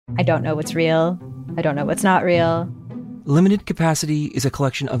I don't know what's real. I don't know what's not real. Limited Capacity is a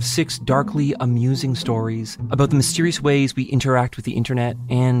collection of 6 darkly amusing stories about the mysterious ways we interact with the internet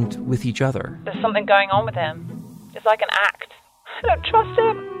and with each other. There's something going on with him. It's like an act. I don't trust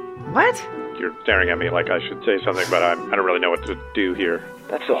him. What? You're staring at me like I should say something, but I don't really know what to do here.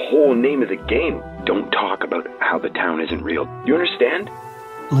 That's the whole name of the game. Don't talk about how the town isn't real. You understand?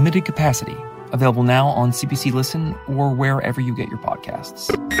 Limited Capacity. Available now on CBC Listen or wherever you get your podcasts.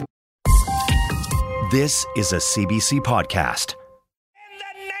 This is a CBC podcast. In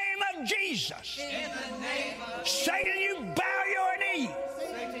the name of Jesus. In the name of Satan, you bow your knee.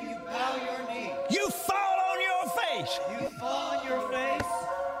 Satan, you bow your knee. You fall on your face. You fall on your face.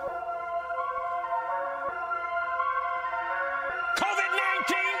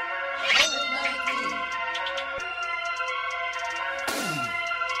 COVID-19. COVID-19.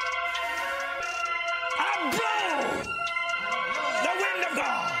 I blow the wind of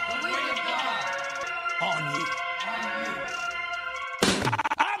God. The wind of God. On you.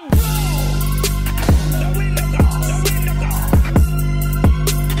 I blow the wind of God. The wind of God.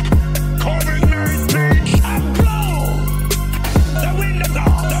 COVID-19. I blow the wind of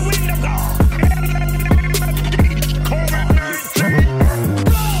God. The wind of God. COVID-19.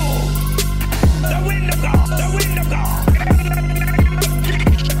 Blow the wind of God. The wind of God.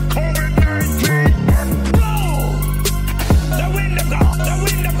 COVID-19. Blow the wind of God. The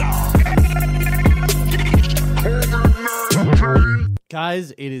wind of God.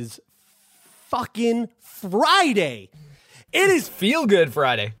 Guys, it is fucking Friday. It is Feel Good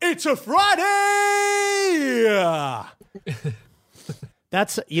Friday. It's a Friday.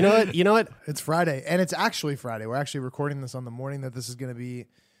 That's you know what? It's Friday, and it's actually Friday. We're actually recording this on the morning that this is going to be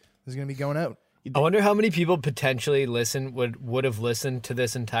going out. I wonder how many people potentially would have listened to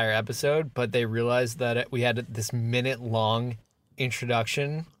this entire episode, but they realized that we had this minute-long intro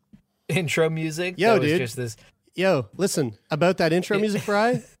music. Yo, that was dude. Just this. Yo, listen, about that intro music,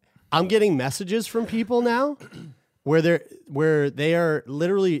 Fry, I'm getting messages from people now where they're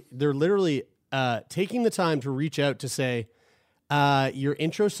literally taking the time to reach out to say, your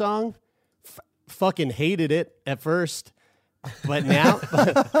intro song, fucking hated it at first, but now,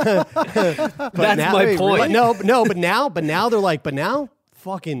 That's my point. But now they're like,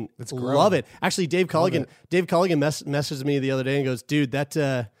 fucking love it. Actually, Dave Culligan messaged me the other day and goes, dude, that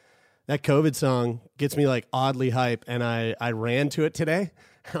COVID song gets me like oddly hype, and I ran to it today.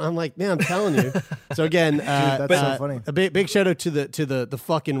 And I'm like, man, I'm telling you. So again, dude, that's so funny. A big shout out to the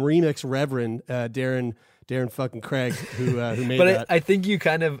fucking remix Reverend Darren fucking Craig who made that. But I think you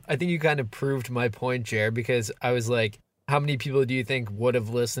kind of proved my point, Jer, because I was like, how many people do you think would have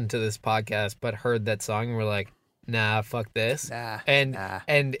listened to this podcast but heard that song and were like, nah, fuck this. And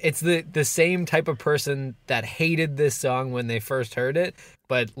it's the same type of person that hated this song when they first heard it,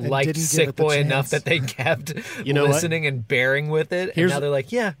 but liked Sick Boy enough that they kept listening and bearing with it. And now they're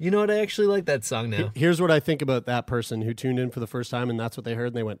like, yeah, you know what? I actually like that song now. Here's what I think about that person who tuned in for the first time and that's what they heard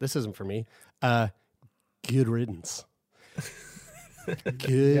and they went, this isn't for me. Good riddance.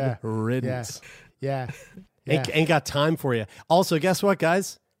 Good riddance. Yeah. Ain't got time for you. Also, guess what,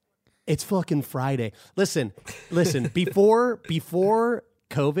 guys? It's fucking Friday. Listen. Before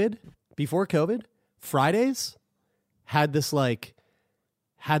COVID, Fridays had this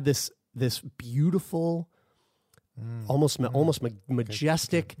beautiful, almost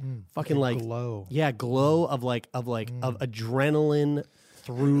majestic, fucking like glow. Yeah, glow of adrenaline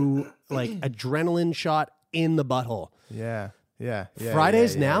through adrenaline shot in the butthole. Yeah.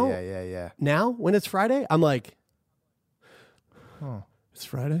 Fridays now. Yeah. Now when it's Friday, I'm like, oh, it's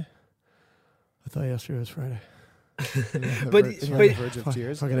Friday. I thought yesterday was Friday. But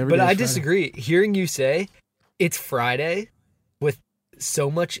I disagree. Hearing you say it's Friday with so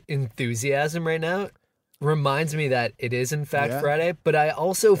much enthusiasm right now reminds me that it is in fact Friday. But I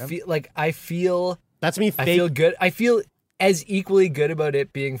also feel that's me. I feel good. I feel as equally good about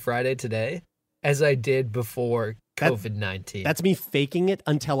it being Friday today as I did before COVID-19. That's me faking it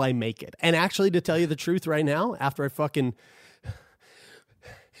until I make it. And actually, to tell you the truth, right now, after I fucking.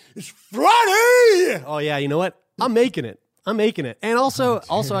 It's Friday! Oh, yeah, you know what? I'm making it. And also,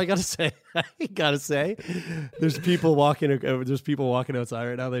 I gotta say, there's people walking outside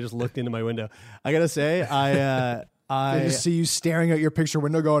right now. They just looked into my window. I gotta say, I just see you staring out your picture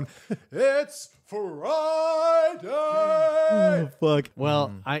window going, it's Friday! Oh, fuck.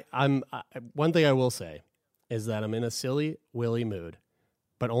 Well, I'm one thing I will say is that I'm in a silly willy mood,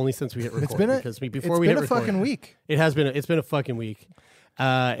 but only since we hit record. It's been a fucking week. It's been a fucking week.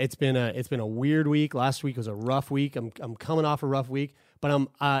 It's been a weird week. Last week was a rough week. I'm coming off a rough week, but I'm.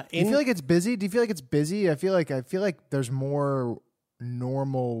 Do you feel like it's busy? I feel like there's more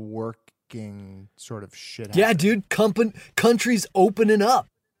normal working sort of shit. Yeah, happening. dude. Countries opening up.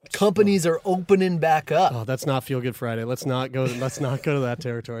 Companies are opening back up. Oh, that's not Feel Good Friday. Let's not go to that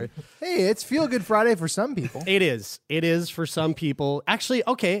territory. Hey, it's Feel Good Friday for some people. It is. It is for some people. Actually,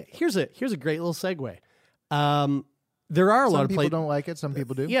 okay, here's a great little segue. There are a lot of people don't like it. Some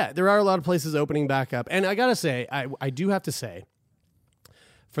people do. Yeah, there are a lot of places opening back up. And I got to say, I do have to say,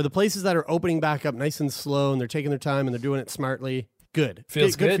 for the places that are opening back up nice and slow and they're taking their time and they're doing it smartly, good.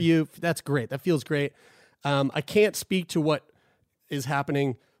 Feels good good for you. That's great. That feels great. I can't speak to what is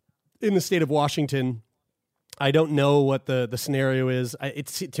happening in the state of Washington. I don't know what the scenario is.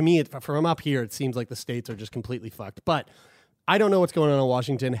 To me, from up here, it seems like the states are just completely fucked. But I don't know what's going on in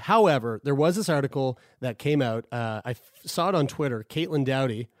Washington. However, there was this article that came out. I saw it on Twitter. Caitlin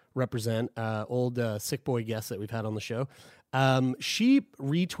Dowdy, old sick boy guest that we've had on the show. She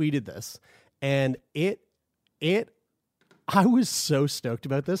retweeted this, and I was so stoked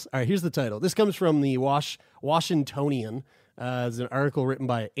about this. All right, here's the title. This comes from the Washingtonian. It's an article written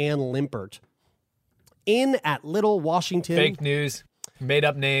by Ann Limpert. In at Little Washington. Fake news. Made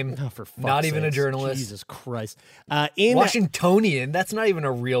up name. Oh, for fuck's not even sakes. a journalist. Jesus Christ. Washingtonian. That's not even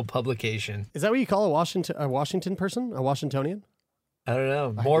a real publication. Is that what you call a Washington person? A Washingtonian? I don't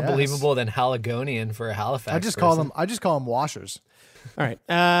know. More believable than Haligonian for a Halifax. I just call them washers. All right.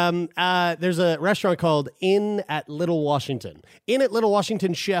 There's a restaurant called In at Little Washington. In at Little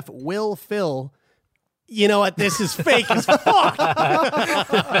Washington chef Will Phil. You know what? This is fake as fuck.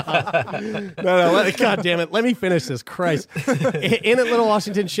 No, God damn it. Let me finish this. Christ. In at Little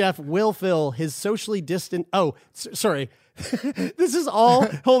Washington chef Will Phil, his socially distant. Oh, sorry. This is all.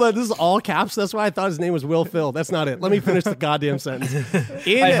 Hold on. This is all caps. That's why I thought his name was Will Phil. That's not it. Let me finish the goddamn sentence.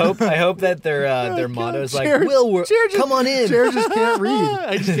 I hope that their motto is like, come on in. Jared just can't read.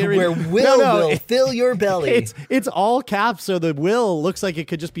 I just can't read. Where will fill your belly. It's all caps, so the Will looks like it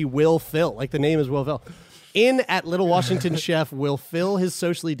could just be Will Phil. Like the name is Will Phil. In at Little Washington chef will fill his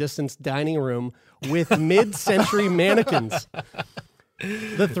socially distanced dining room with mid-century mannequins.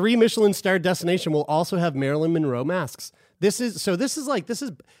 The 3 Michelin star destination will also have Marilyn Monroe masks. This is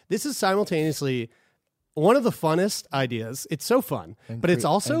simultaneously one of the funnest ideas. It's so fun, but it's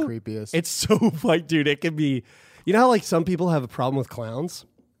also creepiest. It's so like, dude, it could be. You know how like some people have a problem with clowns.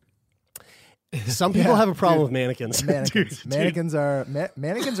 Some people have a problem with mannequins. Mannequins are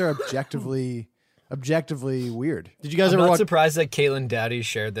objectively weird. Did you guys I'm ever not watch? surprised that Caitlin Dowdy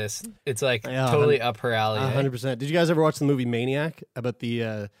shared this. It's like totally up her alley. 100%. Did you guys ever watch the movie Maniac about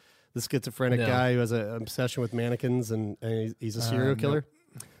the schizophrenic guy who has an obsession with mannequins and he's a serial killer?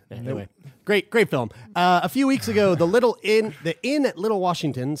 No. Anyway, great film. A few weeks ago, the Inn at Little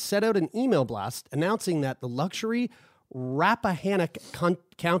Washington set out an email blast announcing that the luxury Rappahannock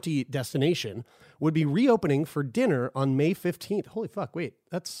County destination would be reopening for dinner on May 15th. Holy fuck! Wait,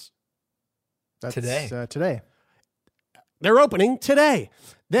 that's today. Today. They're opening today.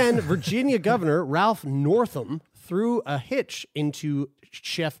 Then Virginia Governor Ralph Northam threw a hitch into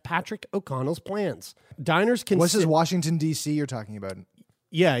Chef Patrick O'Connell's plans. Diners can. This is Washington D.C. you're talking about.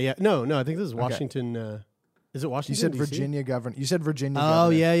 Yeah. No. I think this is Washington. Is it Washington? You said DC? Virginia Governor. You said Virginia.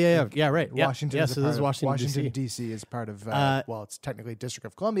 Oh Governor. yeah. Right. Washington. Yeah. So this is Washington D.C. is part of. Well, it's technically District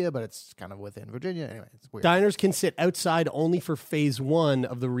of Columbia, but it's kind of within Virginia. Anyway, it's weird. Diners can sit outside only for phase 1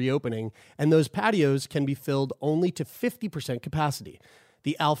 of the reopening, and those patios can be filled only to 50% capacity.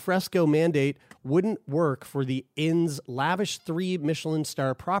 The alfresco mandate wouldn't work for the inn's lavish 3 Michelin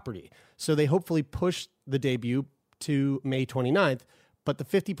star property, so they hopefully push the debut to May 29th. But the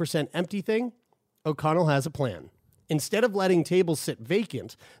 50% empty thing, O'Connell has a plan. Instead of letting tables sit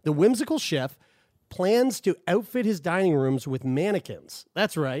vacant, the whimsical chef plans to outfit his dining rooms with mannequins.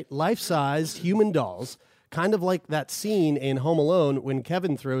 That's right, life-sized human dolls, kind of like that scene in Home Alone when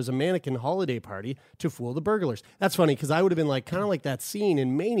Kevin throws a mannequin holiday party to fool the burglars. That's funny because I would have been like kind of like that scene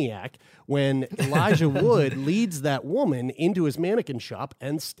in Maniac when Elijah Wood leads that woman into his mannequin shop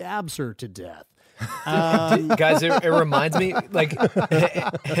and stabs her to death. Guys, it reminds me, like,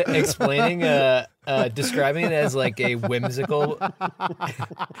 explaining, describing it as like a whimsical,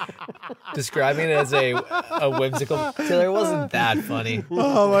 Taylor, wasn't that funny.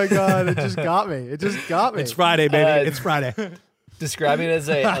 Oh my God, it just got me. It's Friday, baby. It's Friday. Describing it as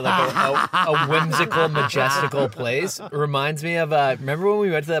a whimsical, majestical place reminds me of, remember when we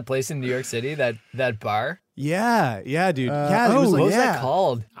went to that place in New York City, that bar? Yeah, dude. What was that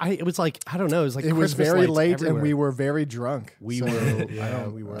called? It was like, I don't know. It was like it was Christmas very lights late everywhere. and we were very drunk. We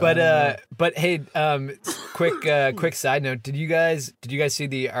were. But hey, quick side note: Did you guys see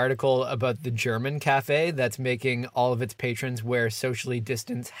the article about the German cafe that's making all of its patrons wear socially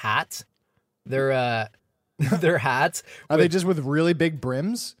distanced hats? They're their hats. Are they just with really big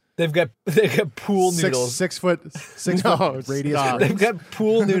brims? They've got pool noodles. 6 foot radius. stop. brims? They've got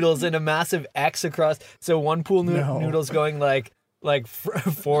pool noodles and a massive X across. So one pool noodle's going like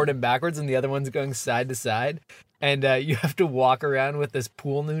forward and backwards, and the other one's going side to side. And you have to walk around with this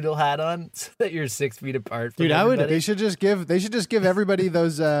pool noodle hat on so that you're 6 feet apart from everybody. They should just give everybody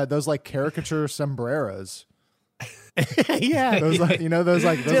those like caricature sombreros. Yeah, those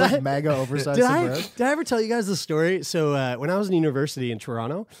mega oversized sombreros. Did I ever tell you guys the story? So when I was in university in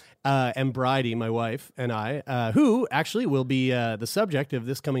Toronto, and Bridie, my wife, and I, who actually will be the subject of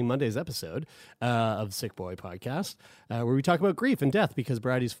this coming Monday's episode of Sick Boy Podcast, where we talk about grief and death because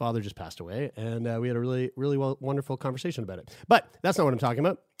Bridie's father just passed away, and we had a really, really wonderful conversation about it. But that's not what I'm talking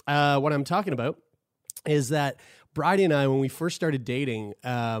about. What I'm talking about is that Bridie and I, when we first started dating,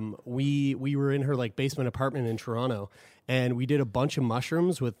 we were in her like basement apartment in Toronto, and we did a bunch of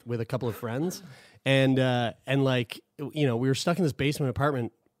mushrooms with a couple of friends, and like, you know, we were stuck in this basement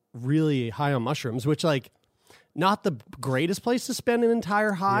apartment, really high on mushrooms, which like not the greatest place to spend an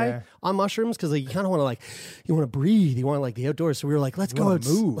entire high on mushrooms because like, you kind of want to like you want to breathe, you want like the outdoors. So we were like, let's go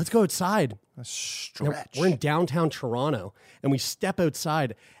outside. Stretch. We're in downtown Toronto, and we step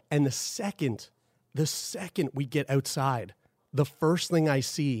outside, and the second we get outside, the first thing I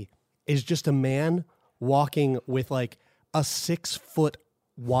see is just a man walking with like a 6 foot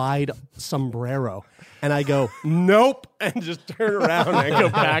wide sombrero. And I go, nope, and just turn around and go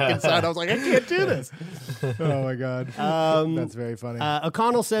back inside. I was like, I can't do this. Oh my God. That's very funny.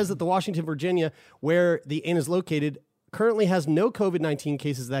 O'Connell says that the Washington, Virginia, where the inn is located, currently has no COVID-19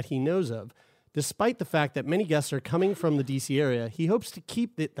 cases that he knows of. Despite the fact that many guests are coming from the D.C. area, he hopes to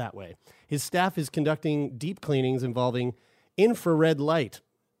keep it that way. His staff is conducting deep cleanings involving infrared light.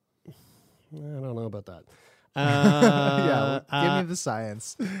 I don't know about that. Give me the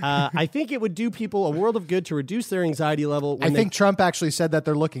science. I think it would do people a world of good to reduce their anxiety level. I think Trump actually said that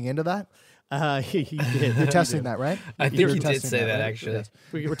they're looking into that. He did. You're testing that, right? I think he did say that, actually. Yes.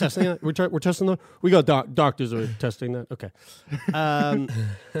 We're testing it. We're testing that. We got doctors who are testing that. Okay.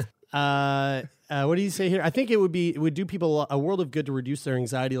 What do you say here? I think it would do people a world of good to reduce their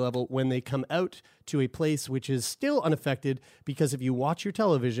anxiety level when they come out to a place which is still unaffected, because if you watch your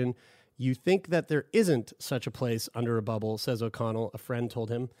television, you think that there isn't such a place under a bubble, says O'Connell, a friend told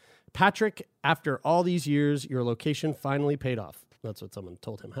him. Patrick, after all these years, your location finally paid off. That's what someone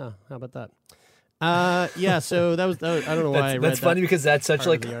told him. Huh? How about that? Yeah, so that was I don't know why I read that. That's funny because that's such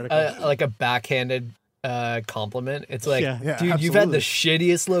like a backhanded compliment. It's like, dude, absolutely. You've had the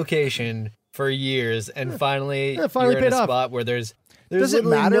shittiest location for years, and finally you're paid in a off. spot where there's Does it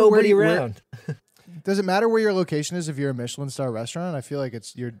literally matter nobody where- around. Does it matter where your location is if you're a Michelin star restaurant? I feel like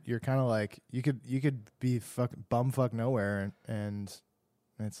it's you're kind of like you could be bumfuck nowhere and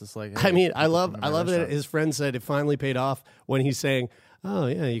it's just like, hey, I mean, I love that restaurant. his friend said it finally paid off when he's saying, "Oh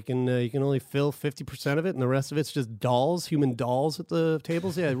yeah, you can only fill 50% of it, and the rest of it's just dolls, human dolls at the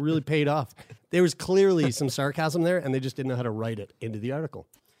tables." Yeah, it really paid off. There was clearly some sarcasm there, and they just didn't know how to write it into the article.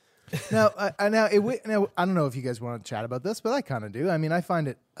 Now, I don't know if you guys want to chat about this, but I kind of do. I mean, I find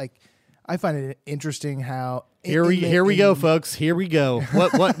it interesting how Here we go, folks. Here we go.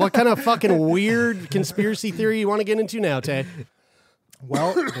 What kind of fucking weird conspiracy theory you want to get into now, Tay?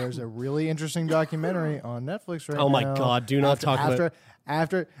 Well, there's a really interesting documentary on Netflix right now. Oh my God! Do not talk about.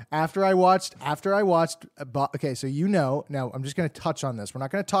 After I watched. Okay, so now I'm just going to touch on this. We're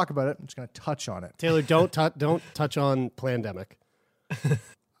not going to talk about it. I'm just going to touch on it. Taylor, don't touch on Plandemic.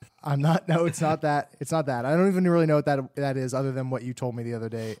 I'm not. No, it's not that. It's not that. I don't even really know what that is, other than what you told me the other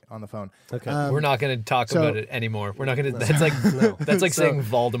day on the phone. Okay, We're not going to talk about it anymore. We're not going to. That's like that's like saying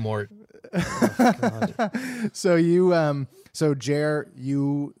Voldemort. So so Jer,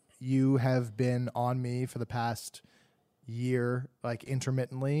 you have been on me for the past year, like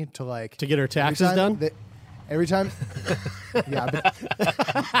intermittently to get her taxes done. Every time, yeah, but,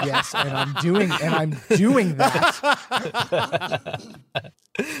 yes, and I'm doing that. I'm doing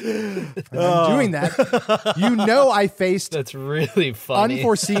that. You know, I faced That's really funny.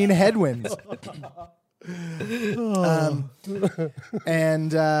 unforeseen headwinds.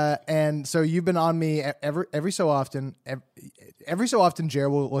 And so you've been on me every so often. Every so often, Jer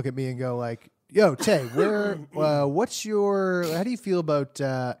will look at me and go like, "Yo, Tay, how do you feel about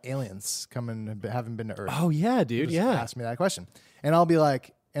aliens having been to Earth?" Oh yeah, dude. Just Yeah. ask me that question, and I'll be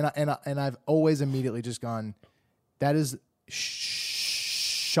like, and I've always immediately just gone, "That is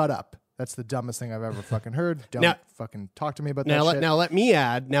shut up. That's the dumbest thing I've ever fucking heard. Don't fucking talk to me about that shit." Now let me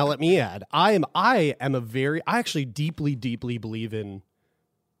add. I actually deeply believe in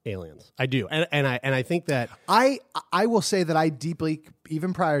aliens. I do, and I think that I will say that I deeply,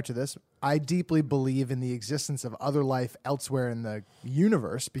 even prior to this, I deeply believe in the existence of other life elsewhere in the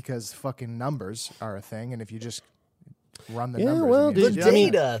universe because fucking numbers are a thing, and if you just run the numbers, well, The dude, I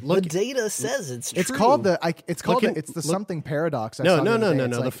mean, data says it's true. it's called the something paradox. I No, saw no, the no, other no, day.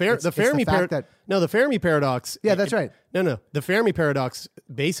 no. It's The like- it's Fermi fact that the Fermi paradox. Yeah, that's right. No. The Fermi paradox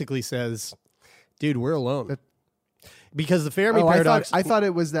basically says, dude, we're alone. Because the Fermi paradox. I thought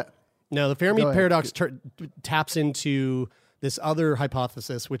it was that. No, the Fermi Go ahead. paradox taps into this other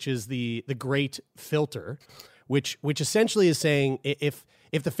hypothesis, which is the great filter, which essentially is saying if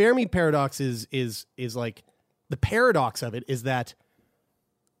the Fermi paradox is like the paradox of it is that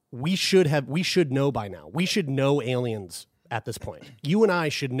we should know by now. We should know aliens at this point. You and I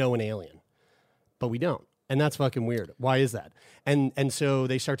should know an alien, but we don't, and that's fucking weird. Why is that? And so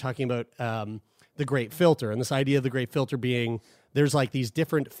they start talking about the great filter, and this idea of the great filter being there's like these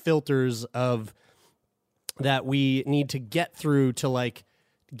different filters of that we need to get through to like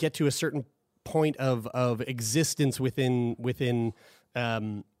get to a certain point of existence within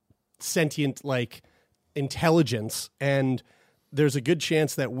sentient like intelligence, and there's a good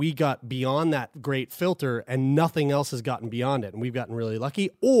chance that we got beyond that great filter and nothing else has gotten beyond it, and we've gotten really lucky.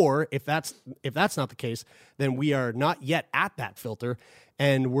 Or if that's not the case, then we are not yet at that filter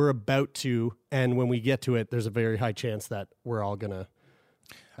and we're about to, and when we get to it, there's a very high chance that we're all gonna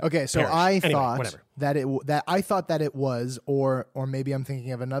Okay, so perish. I Anyway, thought whatever. that it was, or maybe I'm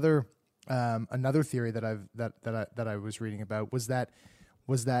thinking of another theory that I was reading about was that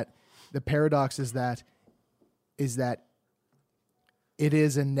the paradox is that it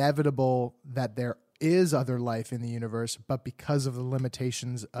is inevitable that there is other life in the universe, but because of the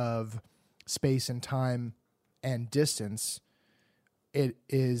limitations of space and time and distance, it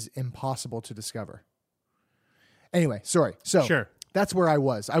is impossible to discover. Anyway, sorry. So Sure. that's where I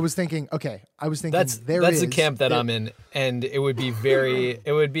was. I was thinking That's there the is- camp that there- I'm in, and it would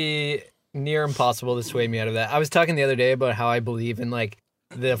be near impossible to sway me out of that. I was talking the other day about how I believe in like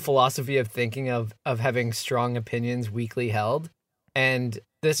the philosophy of thinking of having strong opinions weakly held, and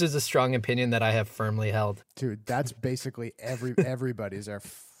this is a strong opinion that I have firmly held. Dude, that's basically everybody's our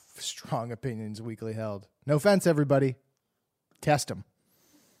strong opinions weakly held. No offense, everybody. Test them.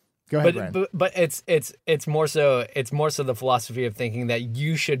 Go ahead, Brian. But it's more so the philosophy of thinking that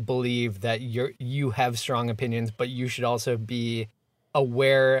you should believe that you have strong opinions, but you should also be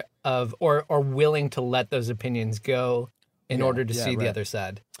aware of or willing to let those opinions go in order to see the other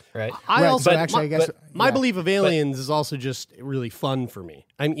side, right? I also, so actually, I guess my belief of aliens is also just really fun for me.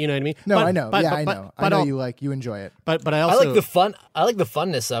 You know what I mean? No, But- I know. but- I but- know. but I know I'll- you enjoy it. But I I also like the fun. I like the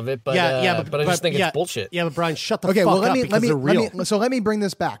funness of it, but but I just think it's bullshit. Yeah, but Brian, shut the Okay, fuck well up because they're real. let me bring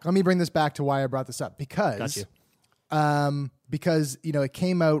this back. Let me bring this back to why I brought this up Got you. because it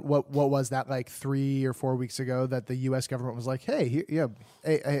came out what was that like 3 or 4 weeks ago that the U.S. government was like, hey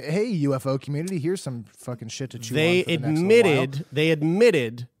UFO community, here's some fucking shit to chew They on for the next little while. they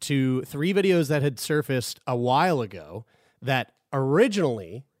admitted to 3 videos that had surfaced a while ago that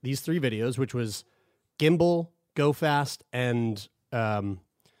originally these 3 videos, which was Gimbal, Go Fast, and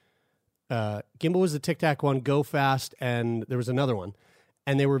Gimbal was the Tic Tac one, Go Fast, and there was another one,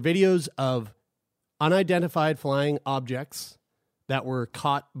 and they were videos of unidentified flying objects that were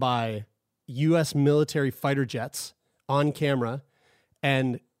caught by U.S. military fighter jets on camera,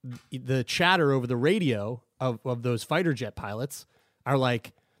 and the chatter over the radio of those fighter jet pilots are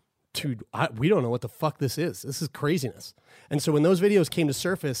like, dude, we don't know what the fuck this is. This is craziness. And so when those videos came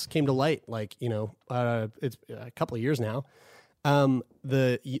to light, like, it's a couple of years now,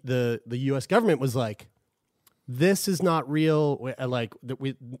 the U.S. government was like, this is not real. Like,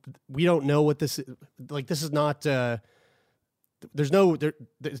 we don't know what this is. Like, this is not.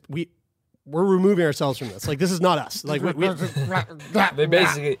 We're removing ourselves from this. Like, this is not us. Like, They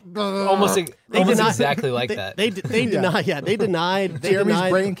basically almost exactly like that. They denied. Yeah, they denied. Jeremie's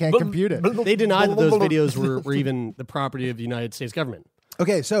brain can't compute it. They denied that those videos were even the property of the United States government.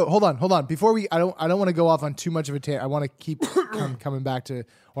 Okay, so hold on. Before I don't want to go off on too much of a tangent. I want to keep coming back to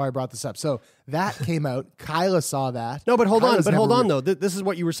why I brought this up. So that came out. Kyla saw that. No, but hold Kyla's on. never Though. This is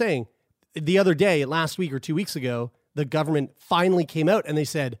what you were saying the other day, last week or 2 weeks ago. The government finally came out and they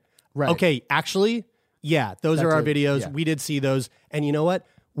said, Right. okay, actually, yeah, those are our videos. yeah. We did see those. And you know what?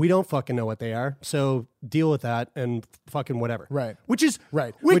 We don't fucking know what they are. So deal with that and fucking whatever. Right. Which is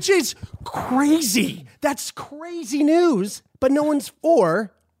Right. Which is crazy. That's crazy news. But no one's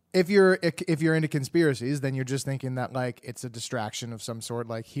Or if you're into conspiracies, then you're just thinking that like it's a distraction of some sort.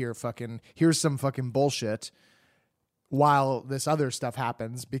 Like here's some fucking bullshit. while this other stuff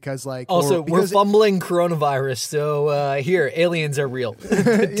happens because Also, we're fumbling coronavirus, so here, aliens are real.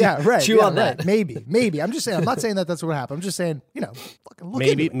 Yeah, right. Chew on that. Maybe. I'm just saying. I'm not saying that's what happened. I'm just saying, fucking look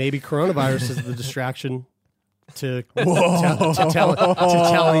into it. Maybe coronavirus is the distraction to telling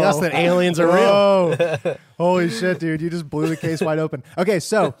us that aliens are real. Holy shit, dude! You just blew the case wide open. Okay,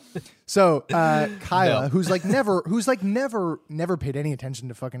 so Kyla, who's never paid any attention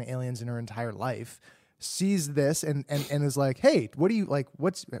to fucking aliens in her entire life, sees this and is like, hey, what do you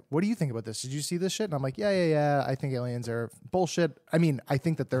think about this? Did you see this shit? And I'm like, yeah. I think aliens are bullshit. I mean, I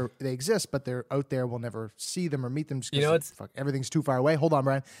think that they exist, but they're out there. We'll never see them or meet them. Just everything's too far away. Hold on,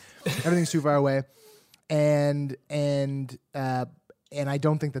 Brian. Everything's too far away. And I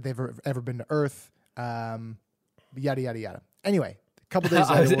don't think that they've ever been to Earth. Yada yada yada. Anyway, a couple days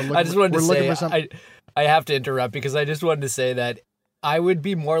later, I have to interrupt because I just wanted to say that I would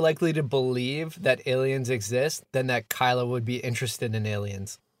be more likely to believe that aliens exist than that Kyla would be interested in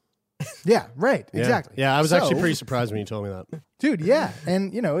aliens. Yeah, right. Yeah. Exactly. Yeah, I was actually pretty surprised when you told me that. Dude, yeah.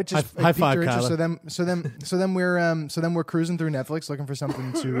 And it just high five, Kyla. So then we're cruising through Netflix looking for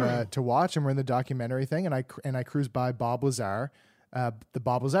something to watch, and we're in the documentary thing, and I cruise by Bob Lazar, the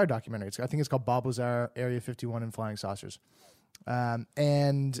Bob Lazar documentary. I think it's called Bob Lazar Area 51 and Flying Saucers.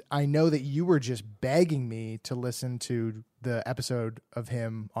 And I know that you were just begging me to listen to the episode of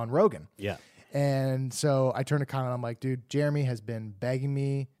him on Rogan. Yeah. And so I turned to Connor and I'm like, dude, Jeremie has been begging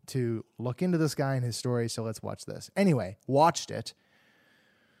me to look into this guy and his story, so let's watch this. Anyway, watched it.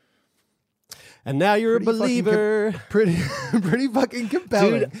 And now you're a believer. Pretty fucking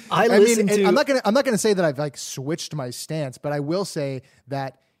compelling. Dude, I'm not gonna say that I've switched my stance, but I will say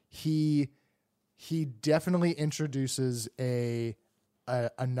that he definitely introduces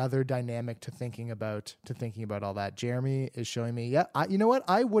another dynamic to thinking about all that. Jeremie is showing me, you know what?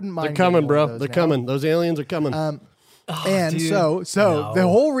 I wouldn't mind. They're coming, bro. They're coming. Those aliens are coming. The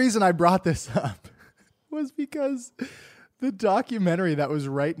whole reason I brought this up was because the documentary that was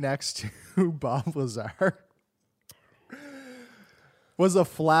right next to Bob Lazar was a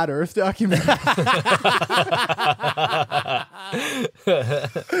flat Earth documentary.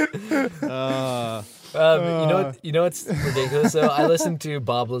 You know what's ridiculous though? I listened to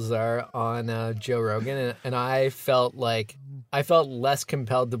Bob Lazar on Joe Rogan, and I felt less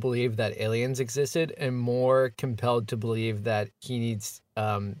compelled to believe that aliens existed, and more compelled to believe that he needs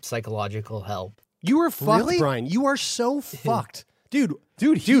psychological help. You are fucked, Really? Brian. You are so fucked. Dude,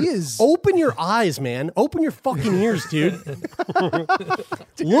 he is. Open your eyes, man. Open your fucking ears, dude.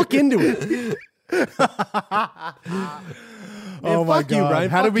 Look into it. Oh my fuck you, God. Brian.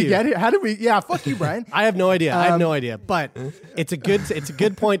 How did Fuck we you. get here? Fuck you, Brian. I have no idea. But it's a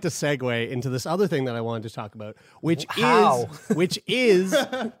good point to segue into this other thing that I wanted to talk about, which is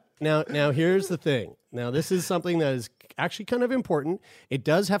now here's the thing. Now this is something that is actually kind of important. It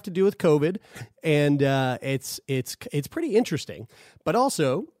does have to do with COVID, and it's pretty interesting. But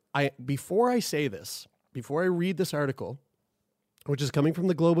also, before I read this article, which is coming from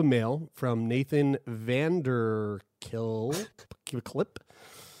the Globe and Mail from Nathan Vanderklipp.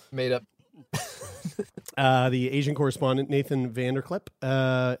 Made up. The Asian correspondent Nathan Vanderklipp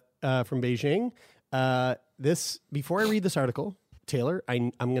from Beijing. Before I read this article, Taylor,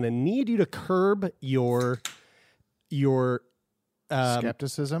 I'm going to need you to curb your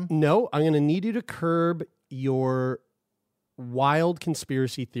skepticism. No, I'm going to need you to curb your wild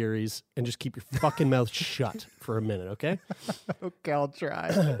conspiracy theories and just keep your fucking mouth shut for a minute, okay? Okay, I'll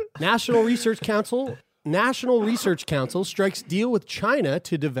try. National Research Council strikes deal with China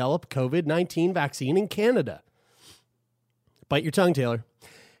to develop COVID-19 vaccine in Canada. Bite your tongue, Taylor.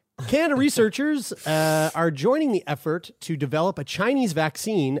 Canada researchers are joining the effort to develop a Chinese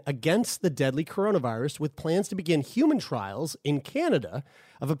vaccine against the deadly coronavirus, with plans to begin human trials in Canada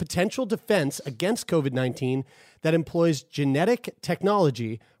of a potential defense against COVID-19 that employs genetic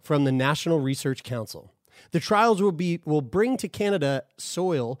technology from the National Research Council. The trials will bring to Canada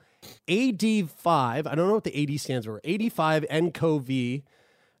soil AD5, I don't know what the AD stands for, AD5-nCoV,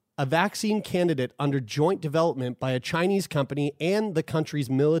 a vaccine candidate under joint development by a Chinese company and the country's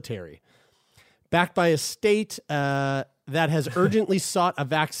military. Backed by a state that has urgently sought a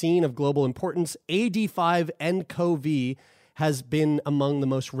vaccine of global importance, AD5-nCoV has been among the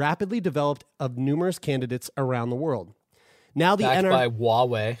most rapidly developed of numerous candidates around the world. Now the Backed by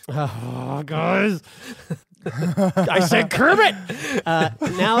Huawei. Oh, guys. I said curb it.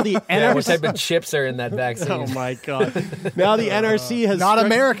 Now the NRC. What type of chips are in that vaccine? Oh my God! Now the NRC has not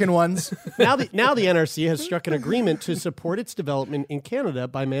American ones. Now the NRC has struck an agreement to support its development in Canada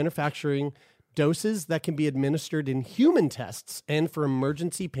by manufacturing doses that can be administered in human tests and for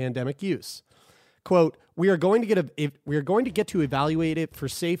emergency pandemic use. Quote, we are going to get to evaluate it for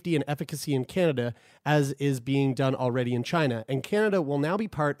safety and efficacy in Canada, as is being done already in China. And Canada will now be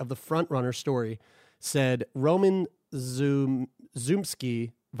part of the front-runner story, said Roman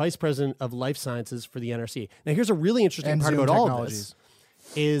Zumsky, Vice President of Life Sciences for the NRC. Now, here's a really interesting part about all of this,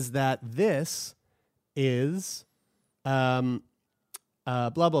 is that this is blah,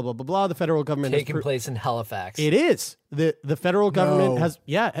 blah, blah, blah, blah. The federal government taking place in Halifax. It is. The federal government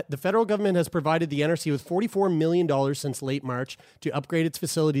the federal government has provided the NRC with $44 million since late March to upgrade its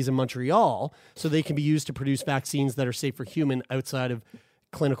facilities in Montreal so they can be used to produce vaccines that are safe for human outside of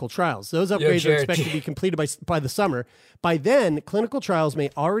clinical trials. Those upgrades are expected to be completed by the summer. By then, clinical trials may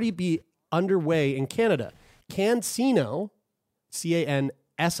already be underway in Canada. CanSino, CanSino,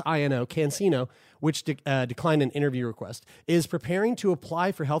 CanSino, which declined an interview request, is preparing to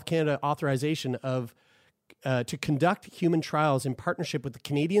apply for Health Canada authorization to conduct human trials in partnership with the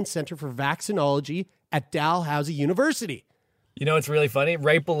Canadian Centre for Vaccinology at Dalhousie University. You know what's really funny?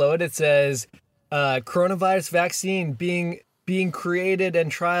 Right below it, it says coronavirus vaccine being created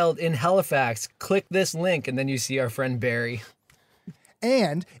and trialed in Halifax. Click this link, and then you see our friend Barry.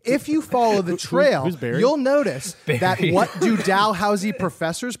 And if you follow the trail, you'll notice that what do Dalhousie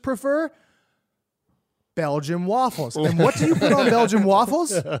professors prefer? Belgian waffles. And what do you put on Belgian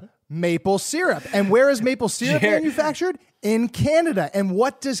waffles? Maple syrup. And where is maple syrup manufactured? In Canada. And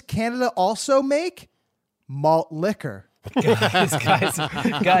what does Canada also make? Malt liquor. guys,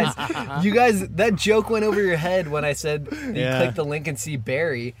 you guys, that joke went over your head when I said you click the link and see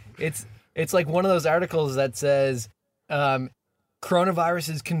Barry. It's like one of those articles that says coronavirus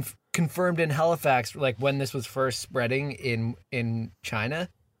is confirmed in Halifax, like when this was first spreading in China.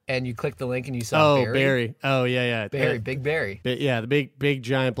 And you click the link and you saw Barry. Oh, yeah. Barry, Big Barry. Yeah, the big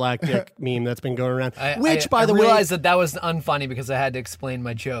giant black dick meme that's been going around. I realized that was unfunny because I had to explain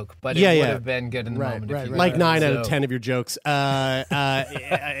my joke, but it would have been good in the moment. Like 9 out of 10 of your jokes. They're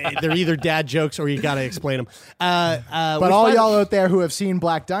either dad jokes or you got to explain them. But all y'all out there who have seen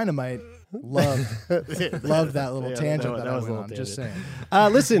Black Dynamite love that little tangent that I was on. Just saying.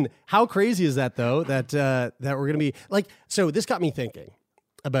 Listen, how crazy is that, though, that we're going to be like, so this got me thinking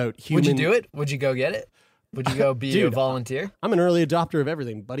about human. Would you do it? Would you go get it? Would you go be a volunteer? I'm an early adopter of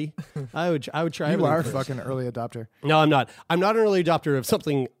everything, buddy. I would try everything. You are a fucking early adopter. No, I'm not. I'm not an early adopter of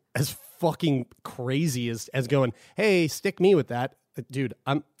something as fucking crazy as going, hey, stick me with that. Dude,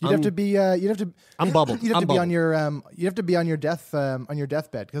 I'm bubbled. You'd have to be on your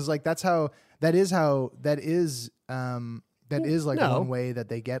deathbed, because like that is like one way that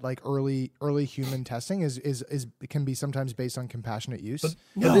they get like early human testing is can be sometimes based on compassionate use.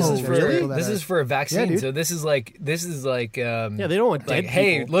 But this is for a vaccine. So this is like they don't want dead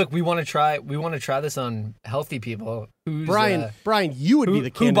hey, people. look, we want to try this on healthy people. Brian, you would be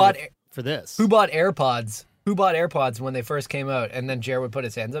the candidate for this. Who bought AirPods? Who bought AirPods when they first came out? And then Jared would put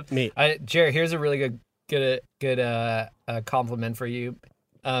his hands up. Me. Jared, here's a really good compliment for you.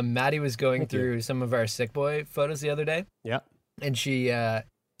 Maddie was going through some of our sick boy photos the other day. Yeah. And she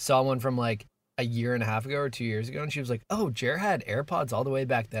saw one from like a year and a half ago or 2 years ago. And she was like, oh, Jared had AirPods all the way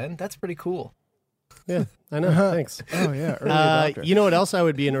back then. That's pretty cool. Yeah, I know. Thanks. Oh, yeah. Early adopter. You know what else I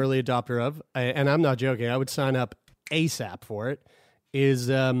would be an early adopter of? And I'm not joking. I would sign up ASAP for it. Is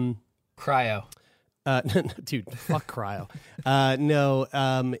cryo. Dude, fuck cryo.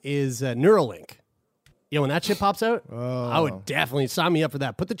 Is Neuralink. When that chip pops out, I would definitely sign me up for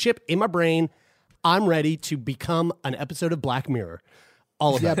that. Put the chip in my brain. I'm ready to become an episode of Black Mirror.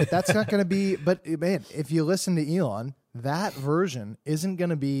 All of that. Yeah, but that's not going to be. But man, if you listen to Elon, that version isn't going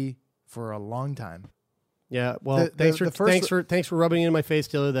to be for a long time. Yeah. Well, thanks for rubbing it in my face,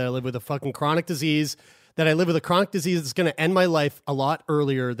 Taylor, that I live with a fucking chronic disease. That I live with a chronic disease that's going to end my life a lot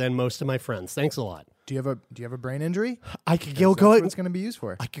earlier than most of my friends. Thanks a lot. Do you have a brain injury? I could go. That's what it's going to be used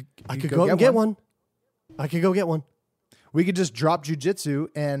for. I could go and get one. I could go get one. We could just drop jujitsu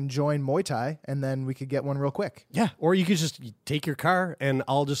and join Muay Thai, and then we could get one real quick. Yeah, or you could just take your car, and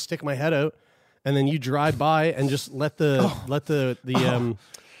I'll just stick my head out, and then you drive by and just let the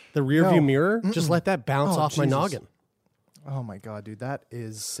rear view mirror just let that bounce off my noggin. Oh my god, dude, that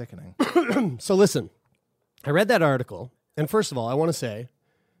is sickening. So listen, I read that article, and first of all, I want to say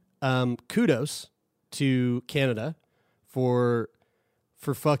kudos to Canada for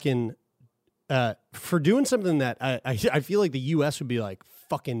fucking. For doing something that I feel like the U.S. would be like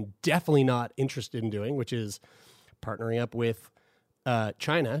fucking definitely not interested in doing, which is partnering up with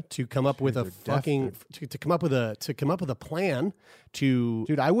China to come up with a fucking to come up with a plan to.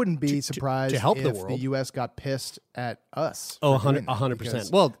 Dude, I wouldn't be surprised to help if the world. The U.S. got pissed at us. Oh, 100%.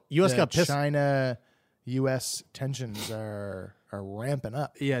 Well, U.S. got pissed. China U.S. tensions are ramping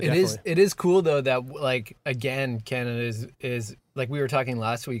up. Yeah, definitely. It is cool though that like again Canada is like we were talking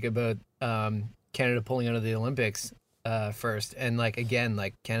last week about Canada pulling out of the Olympics first, and like again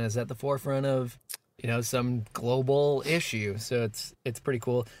like Canada's at the forefront of some global issue, so it's pretty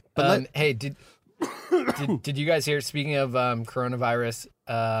cool. But hey, did you guys hear? Speaking of coronavirus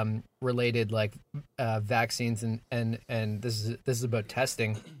related like vaccines and this is about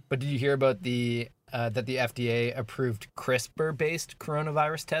testing, but did you hear about the that the FDA approved CRISPR-based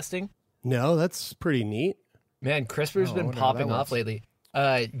coronavirus testing? No, that's pretty neat. Man, CRISPR's been popping off lately.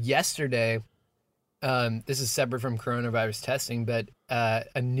 Yesterday, this is separate from coronavirus testing, but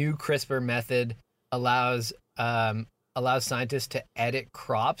a new CRISPR method allows scientists to edit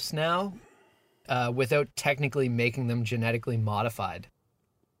crops now without technically making them genetically modified.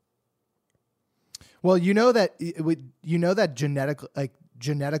 Well, that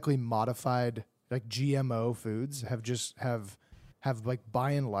genetically modified like GMO foods have like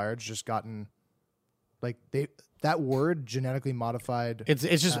by and large just gotten like that word genetically modified. It's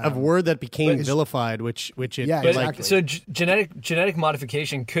just a word that became vilified, which exactly. So genetic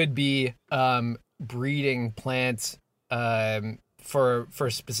modification could be breeding plants for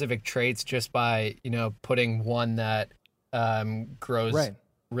specific traits just by putting one that grows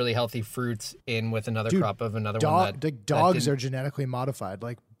really healthy fruits in with another crop of another one. Dogs are genetically modified.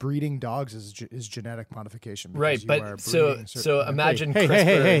 Like breeding dogs is genetic modification. Right, but so imagine hey,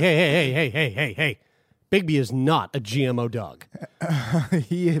 CRISPR. hey. Bigby is not a GMO dog.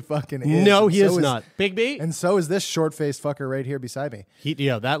 He fucking is. No, he is not. Bigby? And so is this short-faced fucker right here beside me.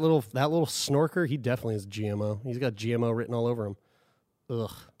 That little snorker, he definitely is GMO. He's got GMO written all over him.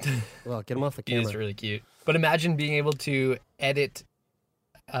 Ugh. Well, get him off the camera. He's really cute. But imagine being able to edit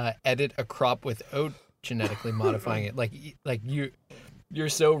a crop without genetically modifying it. Like you're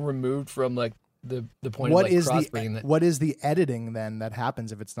so removed from like the point of like crossbreeding. What is the editing then that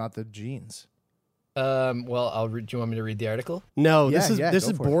happens if it's not the genes? Well, do you want me to read the article? No, this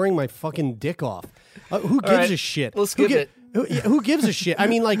is boring my fucking dick off. Who gives a shit? We'll skip it. Who gives a shit? I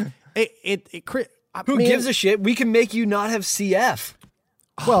mean, like, who gives a shit? We can make you not have CF.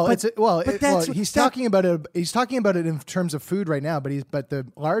 Well, he's talking about it. He's talking about it in terms of food right now, but the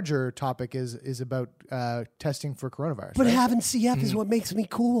larger topic is about testing for coronavirus. But having CF is what makes me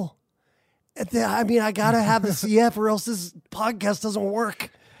cool. I mean, I gotta have the CF, or else this podcast doesn't work.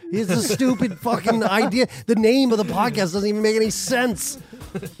 It's a stupid fucking idea. The name of the podcast doesn't even make any sense.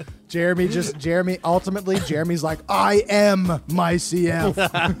 Jeremie's like, I am my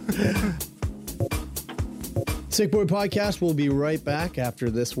CF. Sick Boy Podcast will be right back after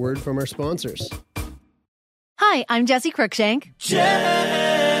this word from our sponsors. Hi, I'm Jessie Cruikshank. Jessie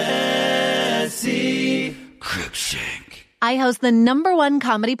Cruikshank. I host the #1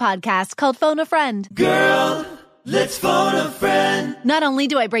 comedy podcast called Phone a Friend. Girl, let's phone a friend. Not only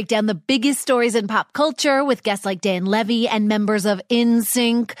do I break down the biggest stories in pop culture with guests like Dan Levy and members of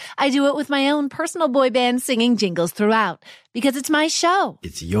NSYNC, I do it with my own personal boy band singing jingles throughout. Because it's my show.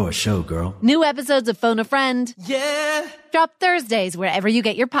 It's your show, girl. New episodes of Phone a Friend. Yeah. Drop Thursdays wherever you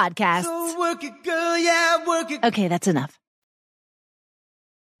get your podcasts. So work it, girl. Yeah, work it. Okay, that's enough.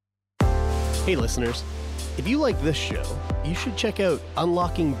 Hey, listeners. If you like this show, you should check out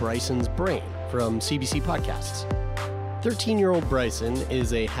Unlocking Bryson's Brain from CBC Podcasts. 13-year-old Bryson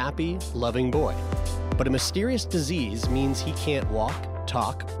is a happy, loving boy, but a mysterious disease means he can't walk,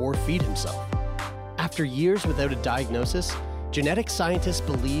 talk, or feed himself. After years without a diagnosis, genetic scientists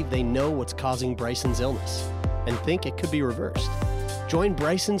believe they know what's causing Bryson's illness and think it could be reversed. Join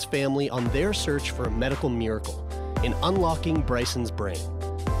Bryson's family on their search for a medical miracle in Unlocking Bryson's Brain.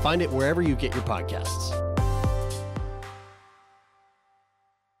 Find it wherever you get your podcasts.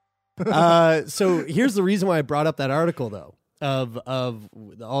 So here's the reason why I brought up that article, though, of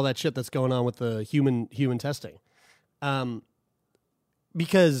all that shit that's going on with the human testing,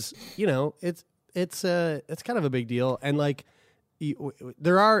 because it's kind of a big deal, and like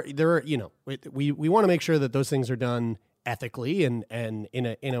there are we want to make sure that those things are done ethically and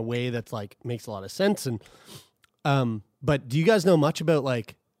in a way that's like makes a lot of sense, and but do you guys know much about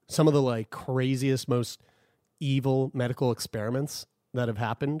like some of the like craziest, most evil medical experiments that have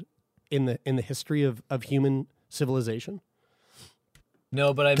happened in the history of human civilization?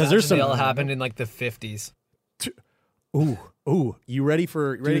 No, but I imagine they all happened in like the 50s. Ooh, you ready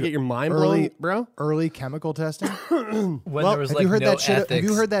to get your mind blown, bro? Early chemical testing. There was like ethics. Have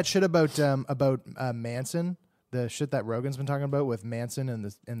you heard that shit about Manson? The shit that Rogan's been talking about with Manson and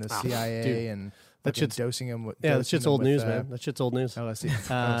the CIA dude. And that shit's dosing him with that shit's old news, man. That shit's old news. LSD.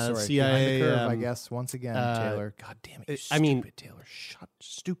 Sorry. CIA, Behind the curve, I guess. Once again, Taylor. God damn it! Taylor.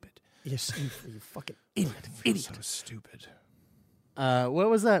 Stupid. You fucking idiot. So stupid. What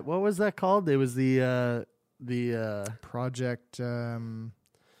was that? What was that called? It was the Project. I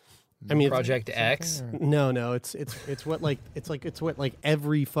mean, Project X. No. It's what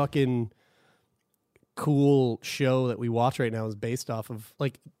every fucking cool show that we watch right now is based off of,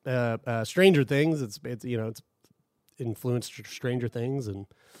 like Stranger Things. It's influenced Stranger Things, and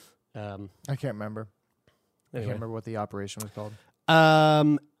I can't remember. Anyway. I can't remember what the operation was called.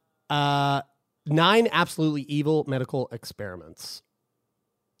 9 absolutely evil medical experiments.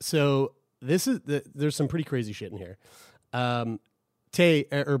 So there's some pretty crazy shit in here. Tay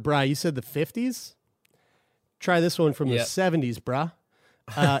or Bri, you said the 50s? Try this one from the 70s, Bri.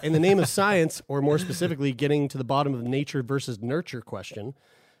 In the name of science, or more specifically, getting to the bottom of the nature versus nurture question,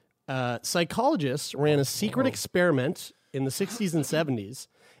 psychologists ran a secret experiment in the 60s and 70s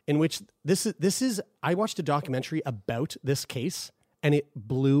in which this is I watched a documentary about this case, and it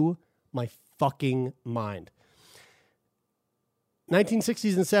blew my fucking mind.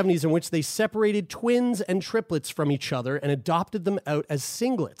 1960s and 70s, in which they separated twins and triplets from each other and adopted them out as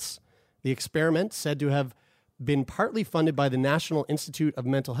singlets. The experiment, said to have been partly funded by the National Institute of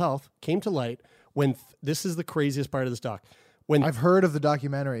Mental Health, came to light when this is the craziest part of this doc. When I've heard of the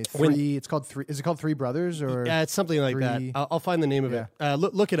documentary. It's called Three. Is it called Three Brothers or? Yeah, it's something like that. I'll find the name of it.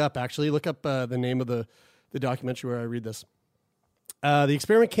 Look it up. Actually, look up the name of the documentary where I read this. The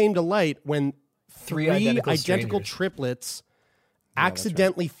experiment came to light when three identical triplets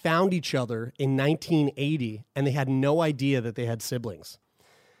accidentally found each other in 1980, and they had no idea that they had siblings.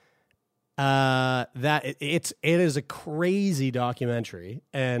 It is a crazy documentary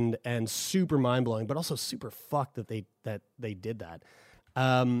and super mind blowing, but also super fucked that they did that.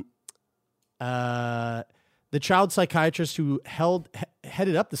 The child psychiatrist who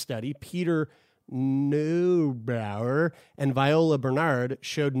headed up the study, Peter Neubauer and Viola Bernard,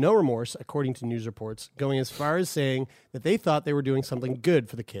 showed no remorse, according to news reports, going as far as saying that they thought they were doing something good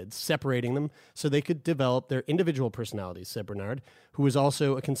for the kids, separating them so they could develop their individual personalities, said Bernard, who was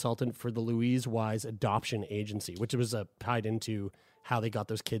also a consultant for the Louise Wise Adoption Agency, which was tied into how they got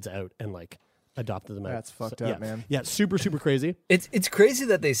those kids out and adopted them out. That's fucked up, man. Yeah, super, super crazy. It's crazy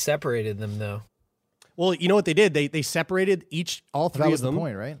that they separated them, though. Well, you know what they did? They separated all three of them. That was the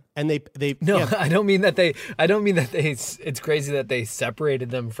point, right? And they no, yeah. I don't mean that they. It's crazy that they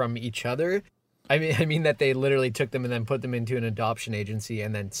separated them from each other. I mean that they literally took them and then put them into an adoption agency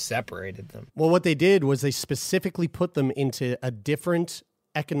and then separated them. Well, what they did was they specifically put them into a different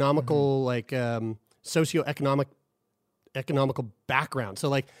economical, socioeconomic background.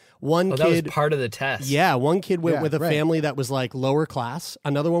 So one kid, that was part of the test. Yeah, one kid went with a family that was lower class.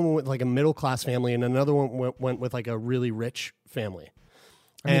 Another one went with a middle class family, and another one went with a really rich family.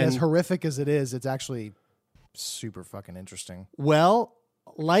 I mean, as horrific as it is, it's actually super fucking interesting. Well,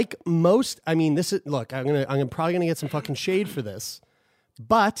 like most, I mean, this is look. I'm probably gonna get some fucking shade for this,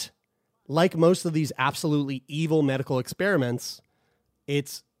 but like most of these absolutely evil medical experiments,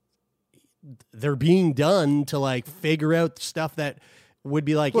 they're being done to figure out stuff that would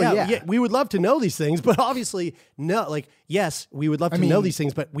be we would love to know these things, but obviously no, yes, we would love to know these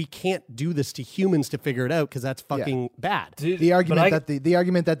things, but we can't do this to humans to figure it out because that's fucking bad. The argument the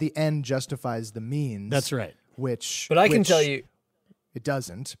argument that the end justifies the means. That's right. But I can tell you it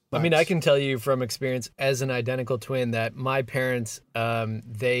doesn't. But. I mean, I can tell you from experience as an identical twin that my parents,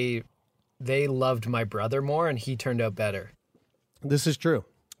 they loved my brother more, and he turned out better. This is true.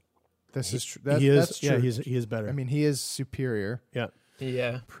 This is true. That's true. Yeah, he is better. I mean, he is superior. Yeah.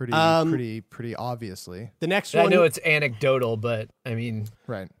 Yeah. Pretty obviously. The next one. I know it's anecdotal, but I mean.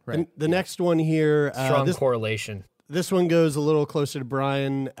 Right. The next one here. Strong correlation. This one goes a little closer to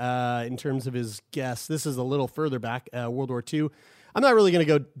Brian in terms of his guess. This is a little further back, World War II. I'm not really going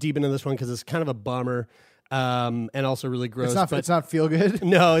to go deep into this one because it's kind of a bummer. And also really gross. It's not feel good.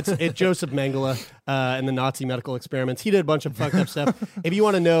 No, it's Joseph Mengele and the Nazi medical experiments. He did a bunch of fucked up stuff. If you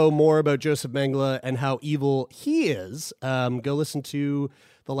want to know more about Joseph Mengele and how evil he is, go listen to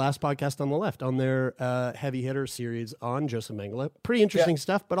the last podcast on the left on their heavy hitter series on Joseph Mengele. Pretty interesting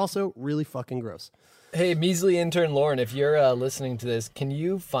stuff, but also really fucking gross. Hey, measly intern Lauren, if you're listening to this, can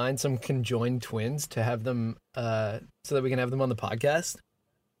you find some conjoined twins to have them so that we can have them on the podcast?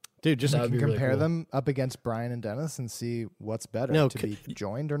 Dude, just compare them up against Brian and Dennis and see what's better, to be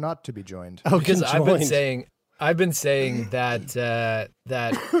joined or not to be joined. Oh, because I've been saying that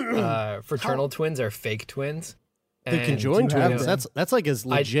fraternal twins are fake twins. The conjoined twins, that's as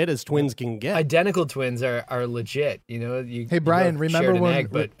legit as twins can get. Identical twins are legit. Hey Brian, remember when?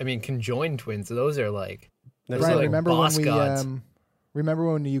 But I mean, conjoined twins, those are Brian, remember when we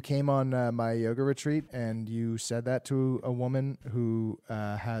Remember when you came on my yoga retreat and you said that to a woman who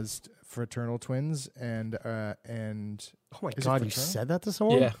has fraternal twins and oh my God, you said that to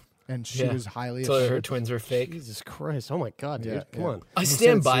someone? Yeah. And she was highly So offended. her twins were fake. Jesus Christ! Oh my God, dude, come on. I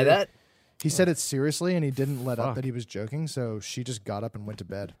stand by that. He said it seriously, and he didn't let up that he was joking. So she just got up and went to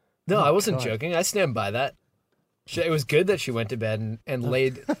bed. No, I wasn't joking. I stand by that. It was good that she went to bed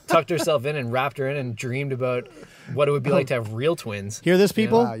and tucked herself in and wrapped her in and dreamed about what it would be like to have real twins. Hear this,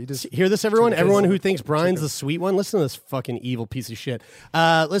 people? Wow, you just hear this, everyone? Everyone who thinks Brian's the sweet one, listen to this fucking evil piece of shit.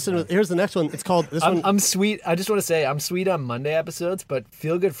 Listen, here's the next one. It's called this one. I'm sweet. I just want to say I'm sweet on Monday episodes, but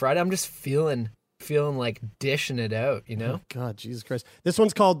Feel Good Friday, I'm just feeling like dishing it out, you know? Oh God, Jesus Christ. This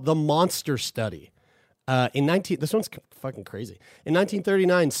one's called The Monster Study. This one's fucking crazy. In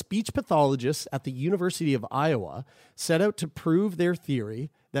 1939, speech pathologists at the University of Iowa set out to prove their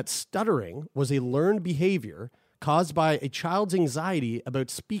theory that stuttering was a learned behavior caused by a child's anxiety about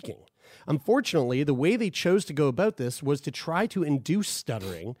speaking. Unfortunately, the way they chose to go about this was to try to induce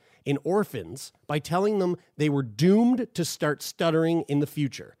stuttering in orphans by telling them they were doomed to start stuttering in the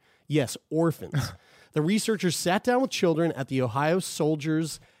future. Yes, orphans. The researchers sat down with children at the Ohio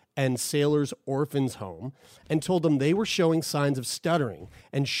Soldiers and Sailors Orphans Home and told them they were showing signs of stuttering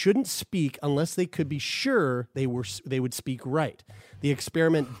and shouldn't speak unless they could be sure they would speak right. The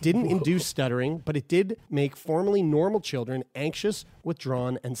experiment didn't induce stuttering, but it did make formerly normal children anxious,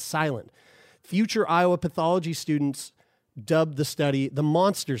 withdrawn, and silent. Future Iowa pathology students dubbed the study the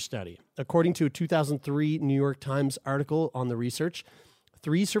Monster Study. According to a 2003 New York Times article on the research,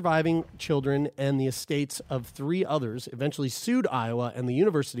 3 surviving children and the estates of 3 others eventually sued Iowa and the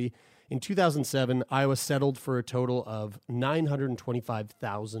university. In 2007, Iowa settled for a total of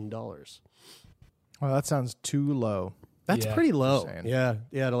 $925,000. Well, that sounds too low. That's pretty low. Yeah,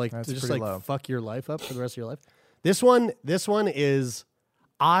 to just low. Fuck your life up for the rest of your life. This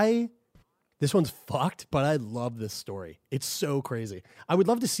one's fucked, but I love this story. It's so crazy. I would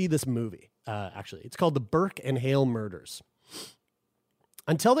love to see this movie. Actually, it's called The Burke and Hale Murders.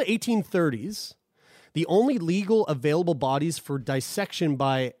 Until the 1830s, the only legal available bodies for dissection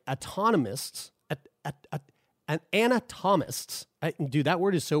by anatomists, dude, that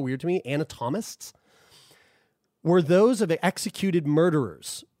word is so weird to me, anatomists, were those of executed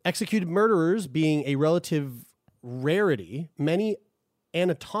murderers. Executed murderers being a relative rarity, many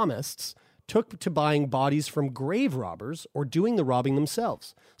anatomists took to buying bodies from grave robbers or doing the robbing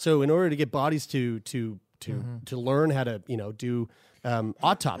themselves. So in order to get bodies to learn how to, do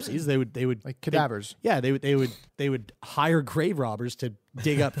autopsies, they would like cadavers. They would hire grave robbers to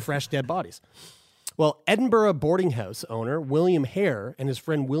dig up fresh dead bodies. Well, Edinburgh boarding house owner William Hare and his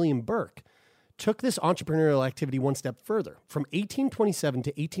friend William Burke took this entrepreneurial activity one step further. From 1827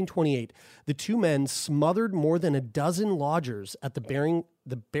 to 1828, the two men smothered more than a dozen lodgers at the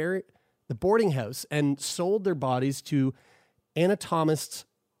boarding house and sold their bodies to anatomist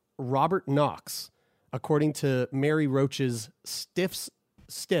Robert Knox. According to Mary Roach's Stiff,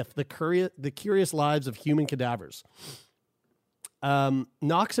 the Curious Lives of Human Cadavers.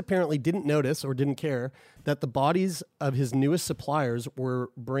 Knox apparently didn't notice or didn't care that the bodies of his newest suppliers were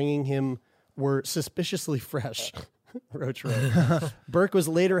suspiciously fresh. Roach wrote. Burke was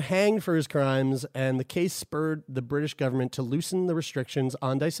later hanged for his crimes, and the case spurred the British government to loosen the restrictions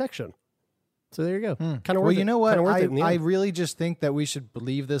on dissection. So there you go. Kind of worth it. Well, you know what? I really just think that we should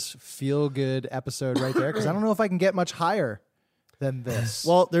leave this feel-good episode right there because I don't know if I can get much higher than this.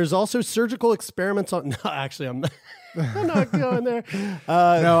 Well, there's also surgical experiments on. No, actually, I'm not going there.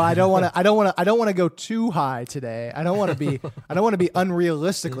 No, I don't want to go too high today. I don't want to be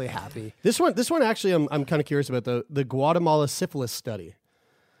unrealistically happy. This one actually, I'm kind of curious about the Guatemala syphilis study.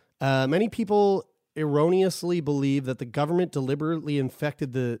 Many people erroneously believe that the government deliberately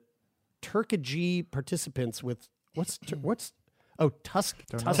infected the Tuskegee participants with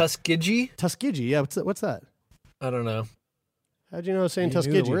Tuskegee? Tuskegee, yeah. What's that? I don't know. How'd you know I was saying You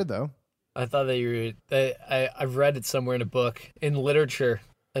Tuskegee? knew the word though. I thought that you were. I've read it somewhere in a book in literature.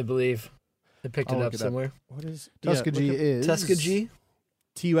 I believe I picked it up somewhere. What is Tuskegee? Is Tuskegee?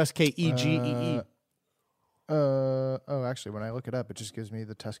 Tuskegee. Actually, when I look it up, it just gives me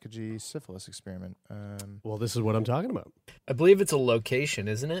the Tuskegee syphilis experiment. Well, this is what I'm talking about. I believe it's a location,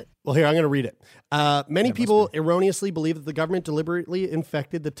 isn't it? Well, here, I'm going to read it. Many people erroneously believe that the government deliberately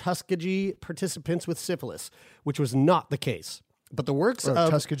infected the Tuskegee participants with syphilis, which was not the case. But the works of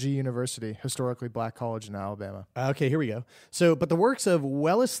Tuskegee University, historically black college in Alabama. Okay, here we go. But the works of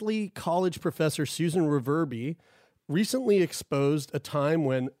Wellesley College professor Susan Reverby recently exposed a time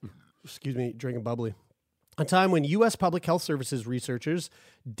when, drinking bubbly. A time when U.S. Public Health Services researchers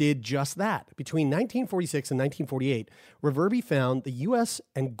did just that. Between 1946 and 1948, Reverby found the U.S.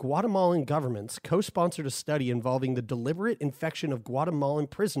 and Guatemalan governments co-sponsored a study involving the deliberate infection of Guatemalan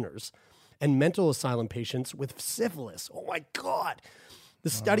prisoners and mental asylum patients with syphilis. Oh, my God. The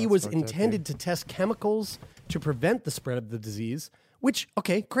study was intended to test chemicals to prevent the spread of the disease, which,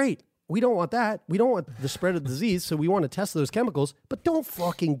 okay, great. We don't want that. We don't want the spread of the disease, so we want to test those chemicals, but don't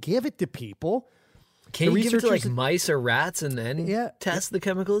fucking give it to people. Can you give it to like mice or rats and then test the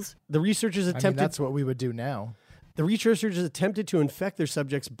chemicals? The researchers attempted... that's what we would do now. The researchers attempted to infect their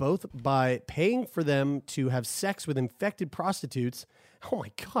subjects both by paying for them to have sex with infected prostitutes, oh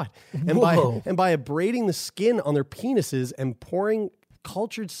my God, and by abrading the skin on their penises and pouring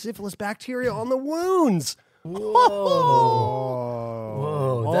cultured syphilis bacteria on the wounds. Whoa,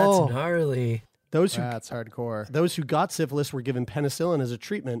 that's gnarly. That's hardcore. Those who got syphilis were given penicillin as a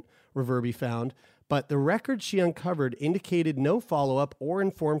treatment, Reverby found, but the records she uncovered indicated no follow-up or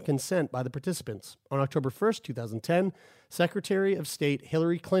informed consent by the participants. On October 1st, 2010, Secretary of State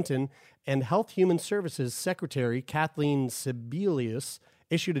Hillary Clinton and Health Human Services Secretary Kathleen Sebelius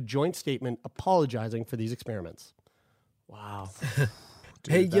issued a joint statement apologizing for these experiments. Wow.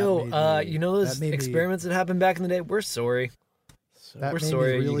 Dude, hey, you know those experiments that happened back in the day? We're sorry. We're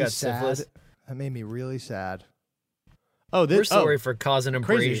sorry really you got sad. syphilis. That made me really sad. We're sorry for causing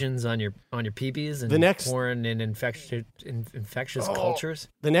abrasions on your peepees and pouring in infectious cultures.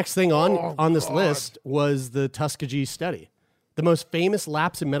 The next thing on this list was the Tuskegee study. The most famous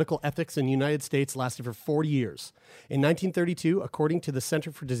lapse in medical ethics in the United States lasted for 40 years. In 1932, according to the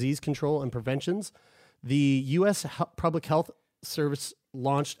Center for Disease Control and Preventions, the U.S. Public Health Service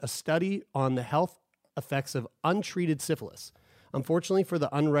launched a study on the health effects of untreated syphilis. Unfortunately for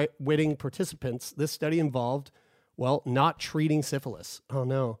the unwitting participants, this study involved, not treating syphilis. Oh,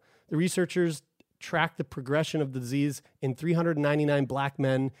 no. The researchers tracked the progression of the disease in 399 black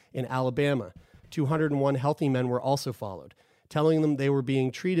men in Alabama. 201 healthy men were also followed, telling them they were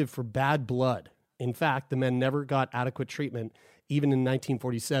being treated for bad blood. In fact, the men never got adequate treatment, even in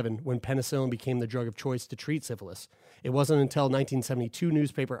 1947, when penicillin became the drug of choice to treat syphilis. It wasn't until a 1972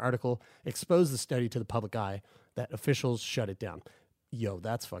 newspaper article exposed the study to the public eye that officials shut it down. Yo,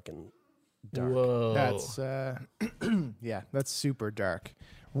 that's fucking dark. Whoa. That's, that's super dark.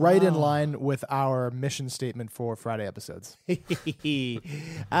 Right in line with our mission statement for Friday episodes.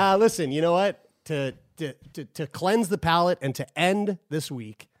 Listen, you know what? To cleanse the palate and to end this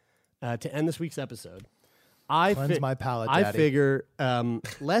week's episode, cleanse my palate, Daddy. I figure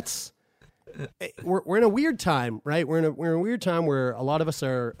let's. We're in a weird time, right? We're in a weird time where a lot of us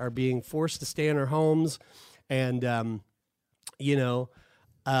are being forced to stay in our homes, and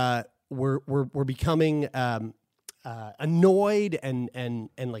we're becoming annoyed and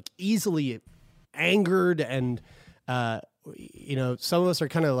like easily angered, and some of us are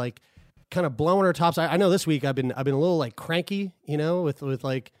kind of blowing our tops. I know this week I've been a little like cranky, with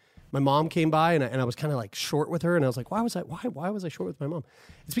like my mom came by and I was kind of like short with her, and I was like, why was I short with my mom?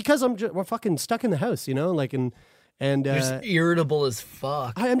 It's because we're fucking stuck in the house, and you're just irritable as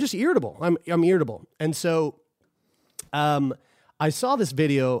fuck. I'm just irritable. I'm irritable, and so I saw this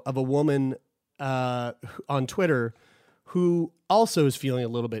video of a woman on Twitter who also is feeling a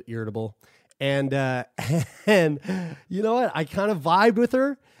little bit irritable, and you know what? I kind of vibed with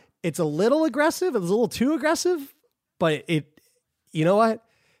her. It's a little aggressive. It was a little too aggressive, but you know what?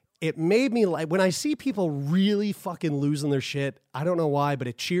 It made me like, when I see people really fucking losing their shit, I don't know why, but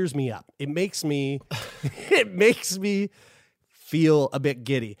it cheers me up. It makes me feel a bit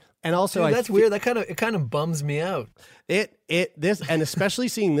giddy. And also, dude, that's weird. It kind of bums me out. And especially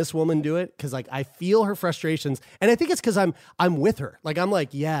seeing this woman do it, because like I feel her frustrations, and I think it's because I'm with her. Like I'm like,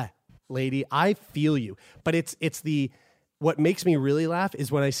 yeah, lady, I feel you. But what makes me really laugh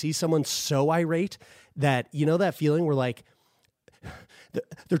is when I see someone so irate that, that feeling where like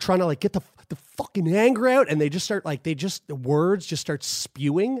they're trying to like get the fucking anger out, and they just start like the words just start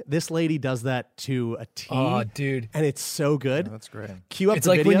spewing. This lady does that to a T. Oh, dude, and it's so good. Oh, that's great. Cue up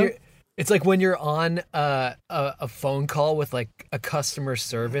the video. It's like when you're on a phone call with like a customer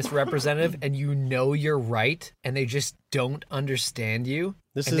service representative, and you're right, and they just don't understand you,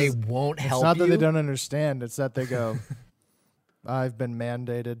 they won't help you. It's not that they don't understand; it's that they go, "I've been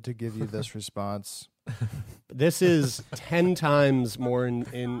mandated to give you this response." This is 10 times more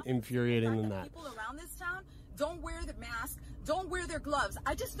infuriating than that. People around this town don't wear the mask, don't wear their gloves.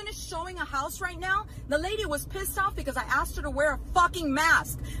 I just finished showing a house right now. The lady was pissed off because I asked her to wear a fucking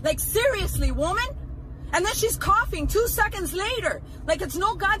mask. Like, seriously, woman? And then she's coughing 2 seconds later. Like, it's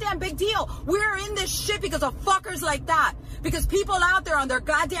no goddamn big deal. We're in this shit because of fuckers like that. Because people out there on their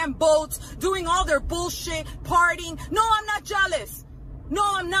goddamn boats doing all their bullshit, partying. No, I'm not jealous. No,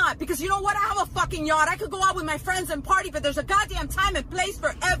 I'm not. Because you know what? I have a fucking yacht. I could go out with my friends and party, but there's a goddamn time and place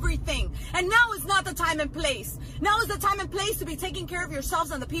for everything. And now is not the time and place. Now is the time and place to be taking care of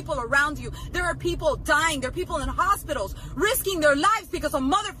yourselves and the people around you. There are people dying. There are people in hospitals risking their lives because of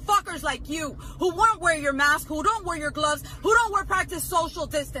motherfuckers like you who won't wear your mask, who don't wear your gloves, who don't practice social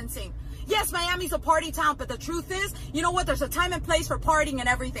distancing. Yes, Miami's a party town, but the truth is, you know what? There's a time and place for partying and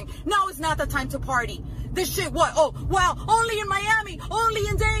everything. Now is not the time to party. This shit, what? Oh, wow, only in Miami, only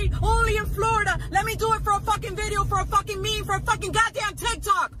in Dade, only in Florida. Let me do it for a fucking video, for a fucking meme, for a fucking goddamn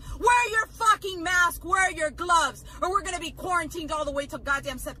TikTok. Wear your fucking mask, wear your gloves, or we're gonna be quarantined all the way till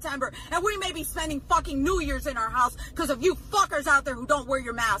goddamn September. And we may be spending fucking New Year's in our house because of you fuckers out there who don't wear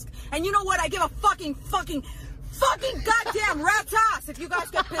your mask. And you know what? I give a fucking goddamn rat's ass if you guys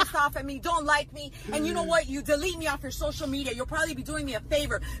get pissed off at me, don't like me, and you know what? You delete me off your social media. You'll probably be doing me a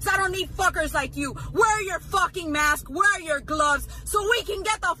favor. So I don't need fuckers like you. Wear your fucking mask, wear your gloves, so we can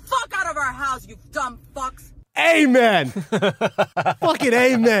get the fuck out of our house, you dumb fucks. Amen. Fucking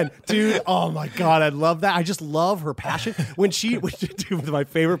amen. Dude, oh my God, I love that. I just love her passion. Dude, my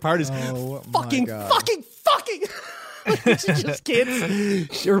favorite part is fucking. She just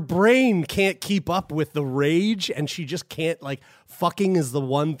can't. Her brain can't keep up with the rage, and she just can't. Like, fucking is the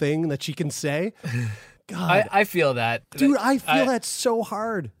one thing that she can say. God, I feel that, dude. I feel that so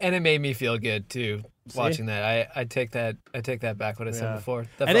hard, and it made me feel good too. Watching that, I take that back. What I said before.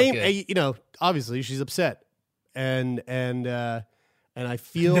 That and felt good. You know, obviously she's upset, and I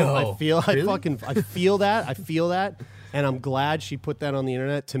feel Really? I feel that, and I'm glad she put that on the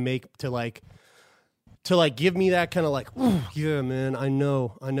internet to give me that kind of like, ooh, yeah, man, I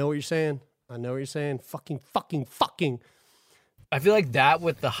know what you're saying. Fucking. I feel like that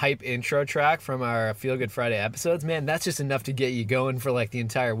with the hype intro track from our Feel Good Friday episodes, man, that's just enough to get you going for like the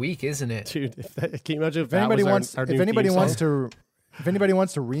entire week, isn't it? Dude, can you imagine if anybody wants to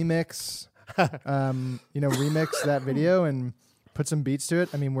remix, remix that video and put some beats to it.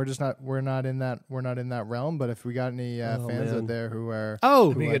 I mean, we're not in that realm. But if we got any fans out there who are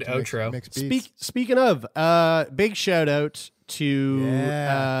be a good outro. Mix beats. Speaking of, big shout out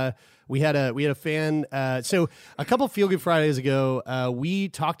to we had a fan. So a couple Feel Good Fridays ago, we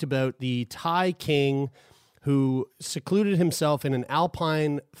talked about the Thai king who secluded himself in an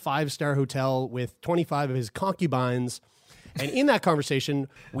Alpine 5-star hotel with 25 of his concubines. And in that conversation,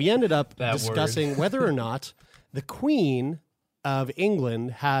 we ended up discussing whether or not the Queen of England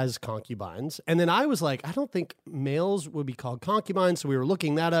has concubines. And then I was like, I don't think males would be called concubines. So we were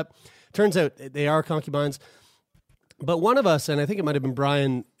looking that up. Turns out they are concubines. But one of us, and I think it might have been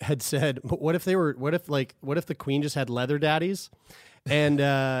Brian, had said, what if the Queen just had leather daddies?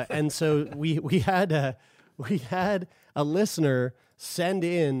 And so we had a listener send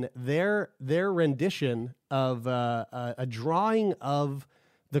in their rendition of a drawing of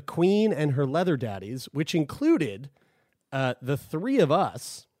the Queen and her leather daddies, which included the three of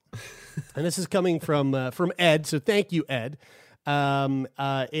us. And this is coming from Ed, so thank you, Ed.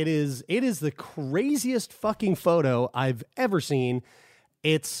 It is the craziest fucking photo I've ever seen.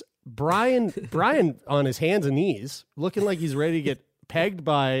 It's Brian on his hands and knees, looking like he's ready to get pegged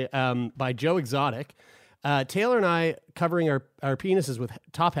by Joe Exotic. Taylor and I covering our penises with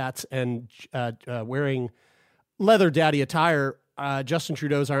top hats and wearing leather daddy attire. Justin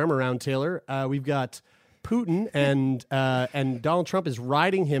Trudeau's arm around Taylor. We've got Putin and Donald Trump is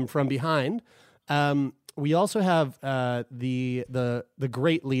riding him from behind. We also have the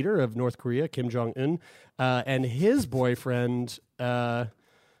great leader of North Korea, Kim Jong-un, and his boyfriend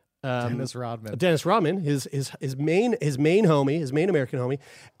Dennis Rodman. Dennis Rodman, his main homie, his main American homie,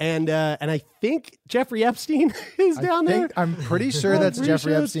 and I think Jeffrey Epstein is down there. I'm pretty sure that's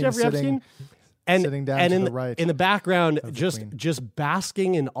Jeffrey Epstein sitting down and to in the right. In the background, just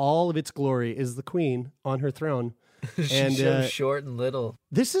basking in all of its glory, is the Queen on her throne. And so short and little.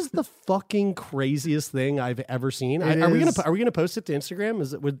 This is the fucking craziest thing I've ever seen. Are we gonna post it to Instagram?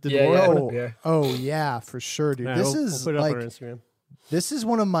 Is it with the Oh yeah, for sure, dude. Yeah, This we'll is put it up like on our Instagram. This is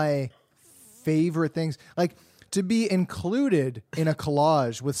one of my favorite things. Like to be included in a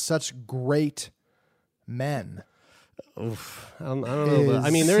collage with such great men. Oof, I don't know. But, I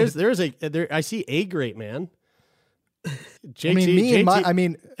mean, I see a great man. JT,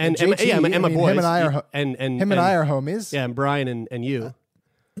 and boys. Him and I are and I are homies. Yeah, and Brian and you.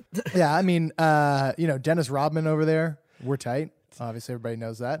 Yeah, I mean, Dennis Rodman over there, we're tight. Obviously, everybody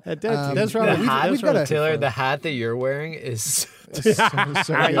knows that. That's right. We've got Taylor, the hat that you're wearing is so good.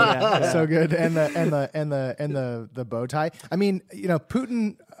 So good, and the bow tie. I mean,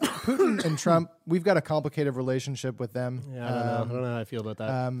 Putin and Trump. We've got a complicated relationship with them. Yeah, I don't know how I feel about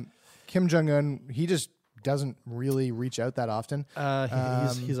that. Kim Jong-un, he just doesn't really reach out that often.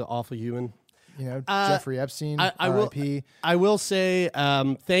 He's an awful human. Jeffrey Epstein, I will say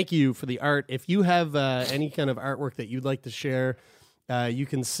thank you for the art. If you have any kind of artwork that you'd like to share, you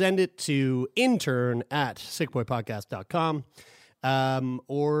can send it to intern@sickboypodcast.com.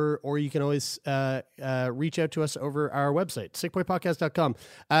 Or you can always reach out to us over our website, sickboypodcast.com.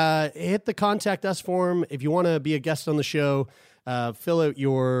 Hit the contact us form if you want to be a guest on the show. Fill out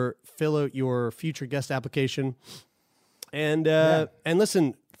your future guest application, and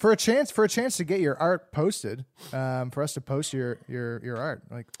listen for a chance to get your art posted. For us to post your art,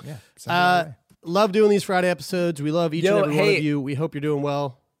 love doing these Friday episodes. We love each and every one of you. We hope you're doing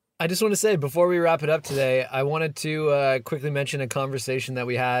well. I just want to say, before we wrap it up today, I wanted to quickly mention a conversation that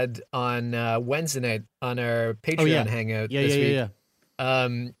we had on Wednesday night on our Patreon hangout this week.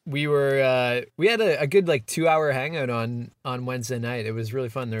 We had a good 2-hour hangout on Wednesday night. It was really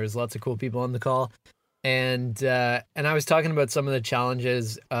fun. There was lots of cool people on the call, and I was talking about some of the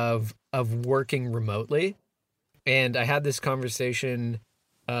challenges of working remotely, and I had this conversation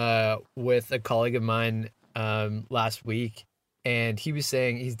with a colleague of mine last week. And he was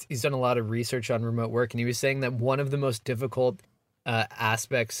saying he's done a lot of research on remote work, and he was saying that one of the most difficult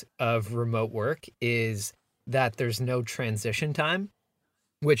aspects of remote work is that there's no transition time.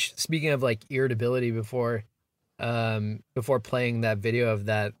 Which, speaking of irritability, before playing that video of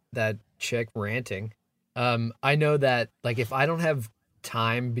that chick ranting, I know that if I don't have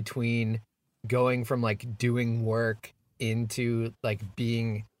time between going from doing work into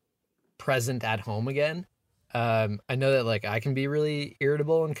being present at home again. I know that I can be really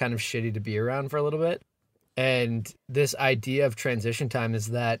irritable and kind of shitty to be around for a little bit. And this idea of transition time is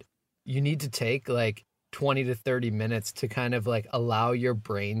that you need to take 20 to 30 minutes to kind of allow your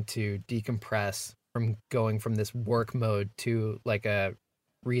brain to decompress from going from this work mode to a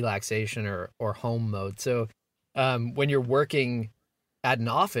relaxation or home mode. So when you're working at an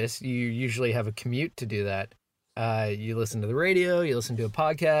office, you usually have a commute to do that. You listen to the radio, you listen to a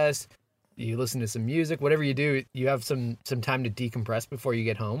podcast, you listen to some music, whatever you do, you have some time to decompress before you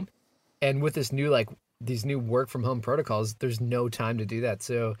get home. And with this new, these new work from home protocols, there's no time to do that.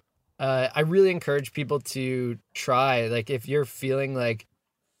 So I really encourage people to try, if you're feeling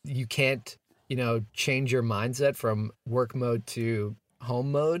you can't, change your mindset from work mode to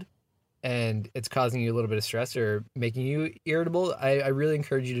home mode, and it's causing you a little bit of stress or making you irritable, I really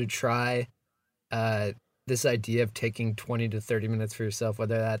encourage you to try this idea of taking 20 to 30 minutes for yourself,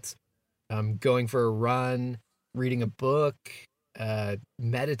 whether that's going for a run, reading a book,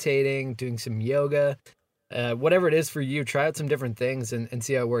 meditating, doing some yoga, whatever it is for you. Try out some different things and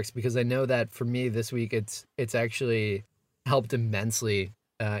see how it works, because I know that for me this week, it's actually helped immensely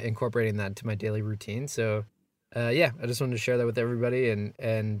incorporating that into my daily routine. So I just wanted to share that with everybody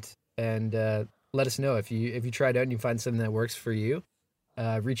and let us know if you try it out and you find something that works for you.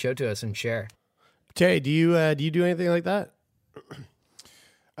 Reach out to us and share. Tay, do you do anything like that?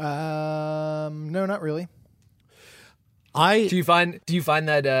 No, not really. Do you find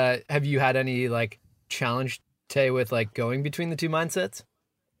that have you had any challenge, Tay, with going between the two mindsets?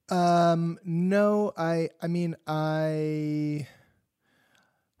 No,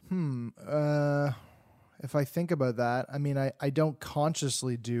 if I think about that, I don't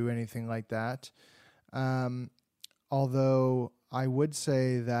consciously do anything like that. Although I would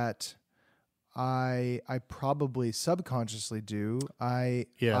say that I probably subconsciously do. I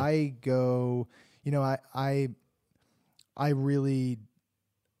go, I really,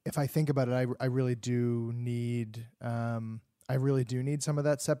 if I think about it, I really do need some of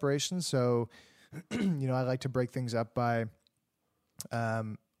that separation. So, I like to break things up by,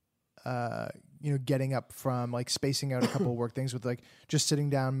 getting up from spacing out a couple of work things with just sitting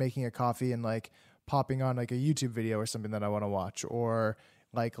down, making a coffee and popping on a YouTube video or something that I want to watch, or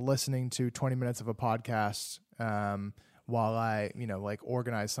listening to 20 minutes of a podcast while I,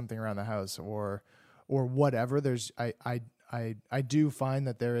 organize something around the house or whatever. I do find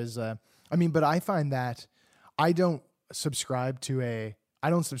that there is but I find that I don't subscribe to a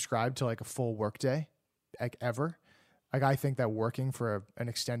full work day, ever. I think that working for an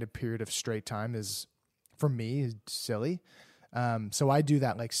extended period of straight time is silly. So I do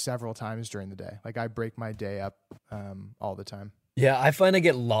that several times during the day. I break my day up all the time. Yeah, I find I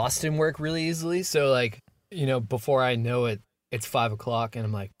get lost in work really easily. So before I know it, it's 5:00 and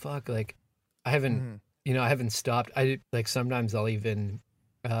I'm like, fuck, I haven't I haven't stopped. Sometimes I'll even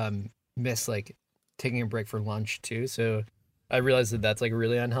miss like taking a break for lunch too. So I realize that that's like a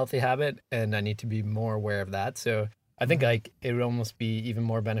really unhealthy habit, and I need to be more aware of that. So I think like it would almost be even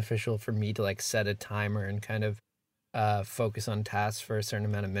more beneficial for me to like set a timer and kind of focus on tasks for a certain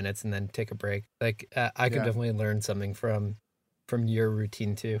amount of minutes and then take a break. Like I could definitely learn something from your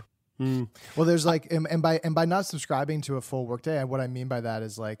routine too. Well, there's like, and by not subscribing to a full workday, what I mean by that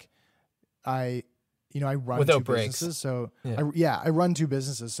is like, I run without two breaks. businesses. So I run two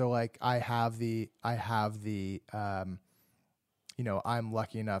businesses. So like I have the I'm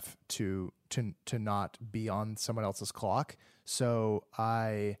lucky enough to not be on someone else's clock. So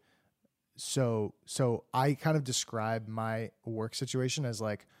I kind of describe my work situation as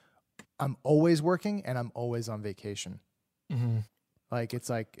like, I'm always working and I'm always on vacation. Mm-hmm. Like it's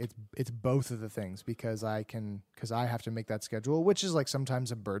both of the things because I have to make that schedule, which is like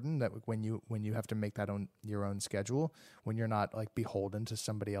sometimes a burden that when you have to make your own schedule, when you're not like beholden to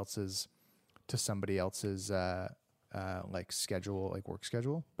somebody else's like schedule, like work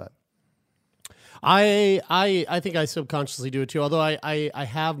schedule. But I think I subconsciously do it too. Although I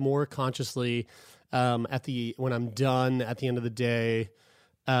have more consciously when I'm done at the end of the day,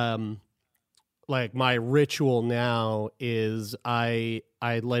 like my ritual now is I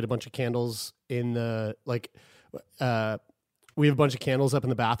light a bunch of candles in the we have a bunch of candles up in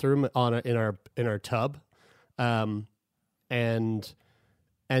the bathroom in our tub, and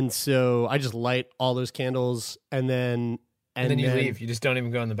so I just light all those candles and then you leave. You just don't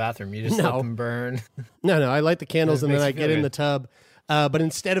even go in the bathroom. You just let them burn. No, I light the candles and then I get in the tub. But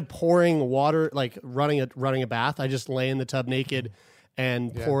instead of pouring water, like running a bath, I just lay in the tub naked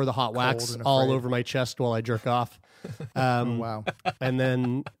and pour the hot wax all over my chest while I jerk off. Wow.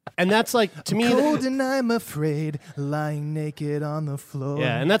 And that's like, to me, cold and I'm afraid, lying naked on the floor.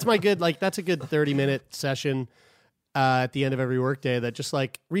 Yeah, and that's that's a good 30-minute session at the end of every workday that just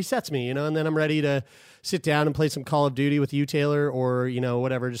like resets me, and then I'm ready to sit down and play some Call of Duty with you, Taylor, or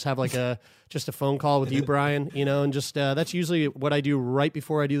whatever. Just have like just a phone call with you, Brian. And just that's usually what I do right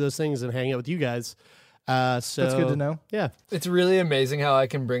before I do those things and hang out with you guys. So that's good to know. Yeah, it's really amazing how I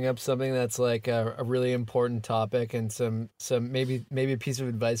can bring up something that's like a really important topic and some maybe a piece of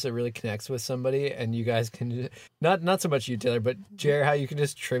advice that really connects with somebody, and you guys can not so much you, Taylor, but Jer, how you can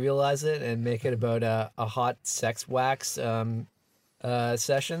just trivialize it and make it about a hot sex wax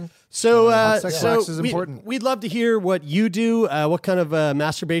session. So sex wax is important. We'd love to hear what you do, what kind of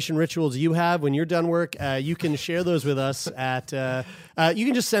masturbation rituals you have when you're done work. You can share those with us at you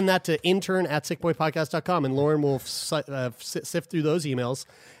can just send that to intern@sickboypodcast.com, and Lauren will sift through those emails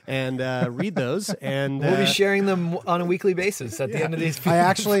and read those, and we'll be sharing them on a weekly basis at the end of these.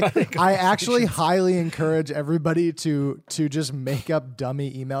 I actually highly encourage everybody to just make up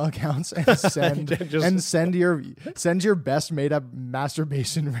dummy email accounts and send your best made up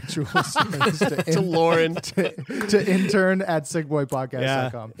masturbation rituals to Lauren to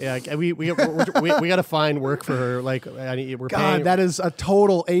intern@sickboypodcast.com. Yeah, we got to find work for her. Like we're paying. That is a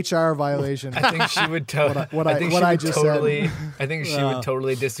total HR violation. I think she would I think she would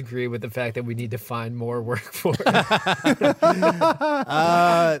totally disagree with the fact that we need to find more work for her.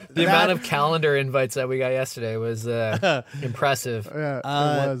 The amount of calendar invites that we got yesterday was impressive. Yeah,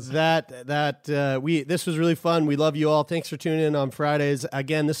 it was. This was really fun. We love you all. Thanks for tuning in on Fridays.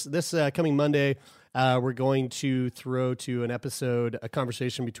 Again, this coming Monday, we're going to throw to an episode, a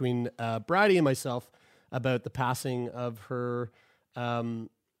conversation between Bridie and myself about the passing of her. I'm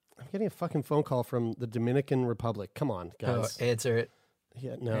getting a fucking phone call from the Dominican Republic. Come on, guys. Oh, answer it.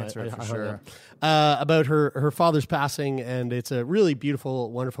 Yeah, no, answer it for sure. About her father's passing, and it's a really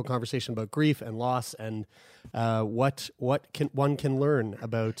beautiful, wonderful conversation about grief and loss, and what one can learn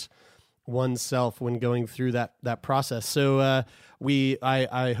about oneself when going through that process. So I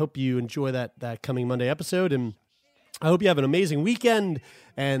hope you enjoy that coming Monday episode, and I hope you have an amazing weekend.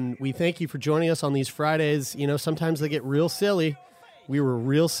 And we thank you for joining us on these Fridays. Sometimes they get real silly. We were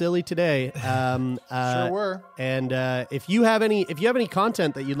real silly today. Sure were. And if you have any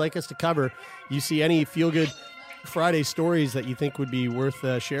content that you'd like us to cover, you see any feel good Friday stories that you think would be worth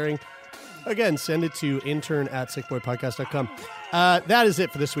sharing, again, send it to intern@sickboypodcast.com. That is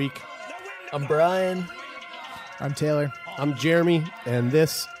it for this week. I'm Brian. I'm Taylor. I'm Jeremie, and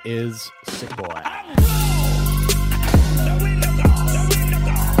this is Sick Boy.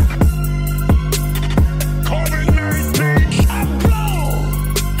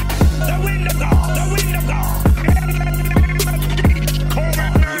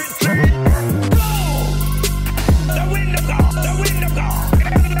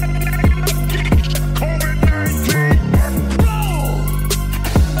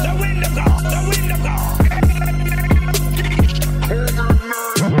 The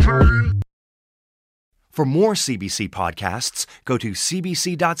For more CBC podcasts, go to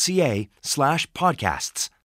cbc.ca/podcasts.